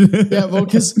head. Yeah, well,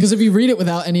 because if you read it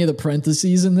without any of the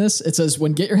parentheses in this, it says,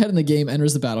 when get your head in the game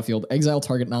enters the battlefield, exile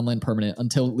target non-land permanent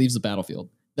until it leaves the battlefield.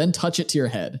 Then touch it to your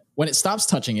head. When it stops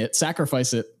touching it,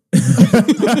 sacrifice it. So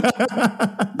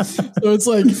it's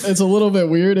like, it's a little bit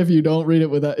weird if you don't read it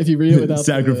without, if you read it without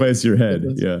sacrifice your head.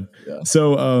 Yeah.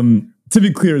 So, to be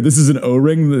clear, this is an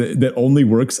O-ring that only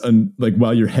works on like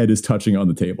while your head is touching on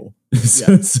the table.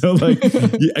 So like,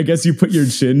 I guess you put your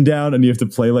chin down and you have to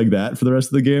play like that for the rest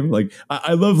of the game. Like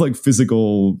I love like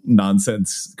physical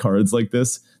nonsense cards like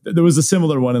this. There was a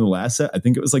similar one in the last set. I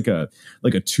think it was like a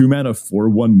 2-mana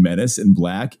 4/1 menace in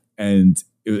black, and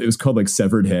it was called like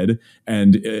Severed Head,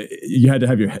 and you had to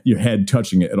have your head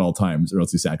touching it at all times, or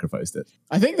else you sacrificed it.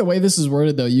 I think the way this is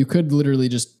worded, though, you could literally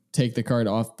just take the card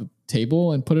off the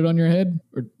table and put it on your head,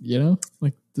 or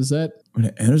like does that? When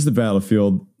it enters the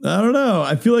battlefield, I don't know.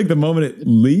 I feel like the moment it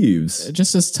leaves, it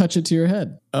just says touch it to your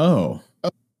head. Oh.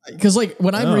 Because like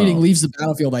when I'm reading leaves the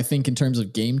battlefield, I think in terms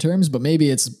of game terms, but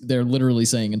maybe they're literally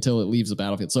saying until it leaves the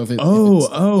battlefield. So if it's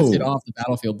off the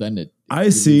battlefield, then it. I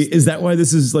see. Is that why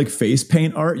this is like face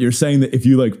paint art? You're saying that if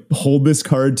you like hold this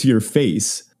card to your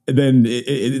face, then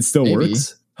it still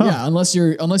works? Huh. Yeah, unless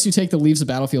you take the leaves the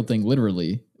battlefield thing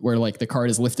literally, where like the card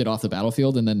is lifted off the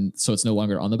battlefield and then so it's no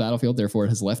longer on the battlefield, therefore it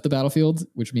has left the battlefield,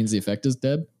 which means the effect is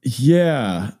dead.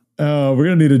 Yeah. We're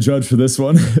going to need a judge for this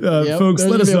one. Folks,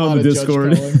 let us know on the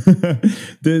Discord.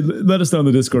 Let us know on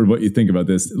the Discord what you think about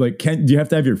this. Like, do you have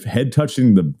to have your head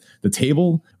touching the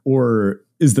table, or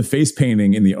is the face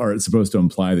painting in the art supposed to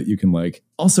imply that you can like,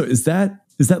 also, is that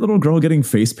little girl getting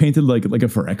face painted like a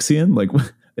Phyrexian? Like,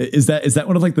 is that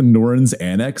one of like the Norn's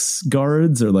Annex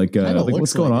guards, or like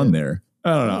what's going on there?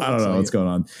 I don't know what's going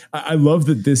on. I love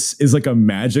that this is like a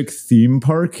Magic theme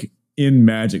park in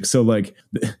Magic. So like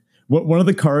one of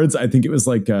the cards, I think it was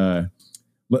like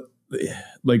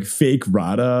fake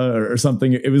Rada or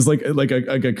something. It was like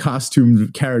a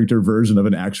costumed character version of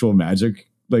an actual Magic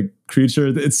like creature.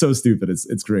 It's so stupid.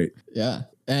 It's great. Yeah.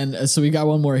 And so we got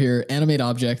one more here, Animate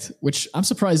Object, which I'm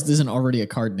surprised isn't already a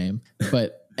card name.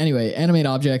 But anyway, Animate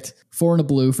Object, 4 and a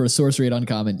blue for a sorcery at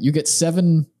uncommon. You get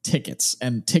 7 tickets,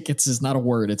 and tickets is not a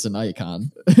word, it's an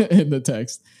icon in the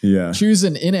text. Yeah. Choose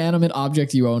an inanimate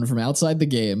object you own from outside the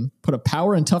game, put a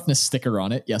power and toughness sticker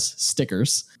on it. Yes,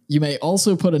 stickers. You may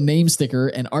also put a name sticker,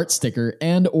 an art sticker,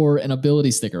 and or an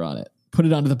ability sticker on it. Put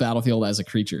it onto the battlefield as a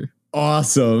creature.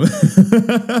 Awesome.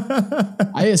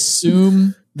 I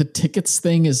assume the tickets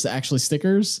thing is actually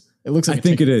stickers. It looks like I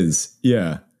think it is.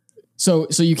 Yeah. So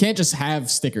you can't just have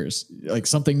stickers. Like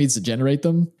something needs to generate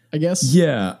them, I guess.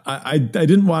 Yeah, I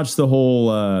didn't watch the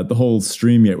whole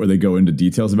stream yet where they go into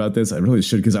details about this. I really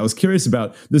should, because I was curious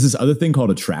about this other thing called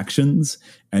attractions,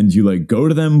 and you like go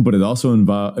to them, but it also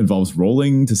involves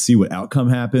rolling to see what outcome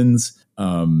happens.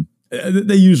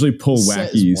 They usually pull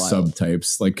wacky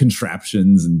subtypes like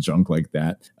contraptions and junk like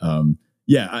that.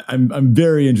 Yeah, I'm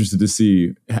very interested to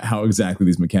see how exactly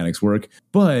these mechanics work,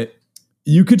 but.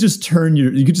 You could just turn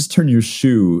your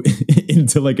shoe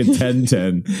into like a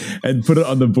 10-10 and put it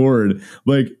on the board.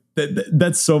 Like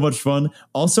that's so much fun.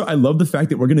 Also, I love the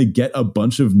fact that we're going to get a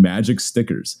bunch of Magic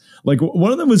stickers. Like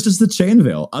one of them was just the Chain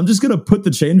Veil. I'm just going to put the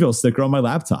Chain Veil sticker on my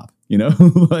laptop,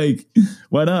 like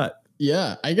why not?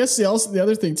 Yeah. I guess the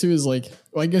other thing too is like,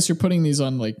 well, I guess you're putting these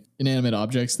on like inanimate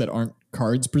objects that aren't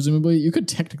cards. Presumably you could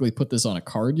technically put this on a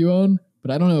card you own, but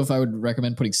I don't know if I would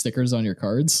recommend putting stickers on your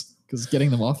cards, because getting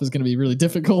them off is going to be really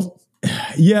difficult.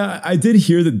 Yeah, I did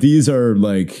hear that these are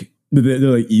like, they're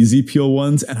like easy peel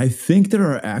ones. And I think there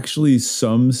are actually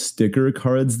some sticker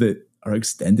cards that are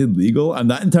extended legal. I'm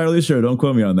not entirely sure. Don't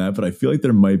quote me on that, but I feel like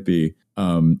there might be.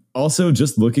 Also,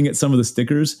 just looking at some of the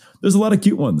stickers, there's a lot of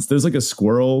cute ones. There's like a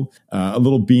squirrel, a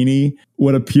little beanie,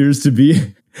 what appears to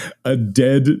be a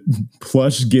dead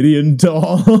plush Gideon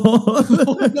doll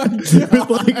with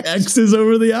like X's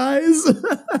over the eyes.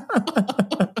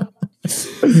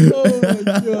 Oh my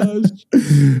gosh.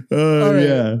 Oh, right.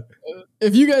 yeah.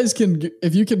 If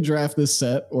you can draft this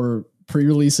set or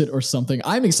pre-release it or something.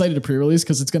 I'm excited to pre-release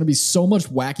because it's going to be so much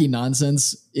wacky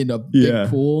nonsense in a big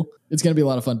pool. It's going to be a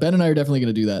lot of fun. Ben and I are definitely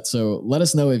going to do that. So let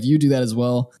us know if you do that as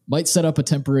well. Might set up a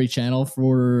temporary channel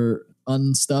for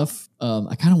stuff.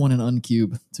 I kind of want an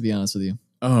uncube, to be honest with you.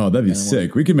 Oh, that'd be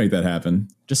sick. We could make that happen.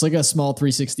 Just like a small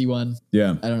 360 one.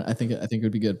 Yeah. I think it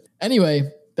would be good.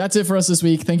 Anyway, that's it for us this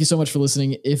week. Thank you so much for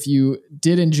listening. If you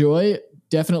did enjoy,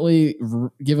 definitely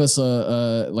give us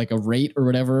a rate or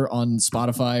whatever on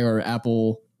Spotify or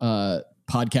Apple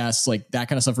podcasts. Like that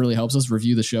kind of stuff really helps us.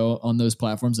 Review the show on those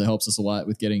platforms. That helps us a lot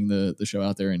with getting the show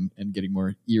out there and getting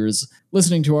more ears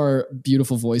listening to our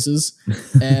beautiful voices.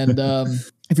 And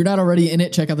if you're not already in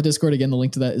it, check out the Discord. Again, the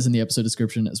link to that is in the episode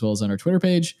description as well as on our Twitter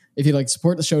page. If you'd like to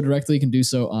support the show directly, you can do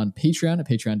so on Patreon at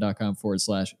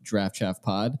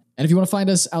patreon.com/draftchaffpod. And if you want to find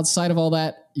us outside of all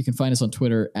that, you can find us on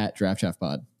Twitter at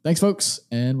draftchaffpod. Thanks, folks,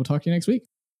 and we'll talk to you next week.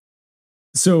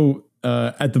 So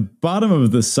at the bottom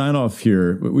of the sign off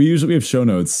here, we have show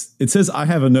notes. It says, I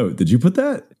have a note. Did you put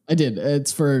that? I did.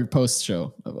 It's for post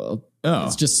show.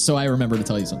 It's just so I remember to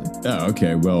tell you something. Oh,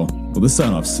 okay. Well, this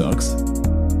sign off sucks.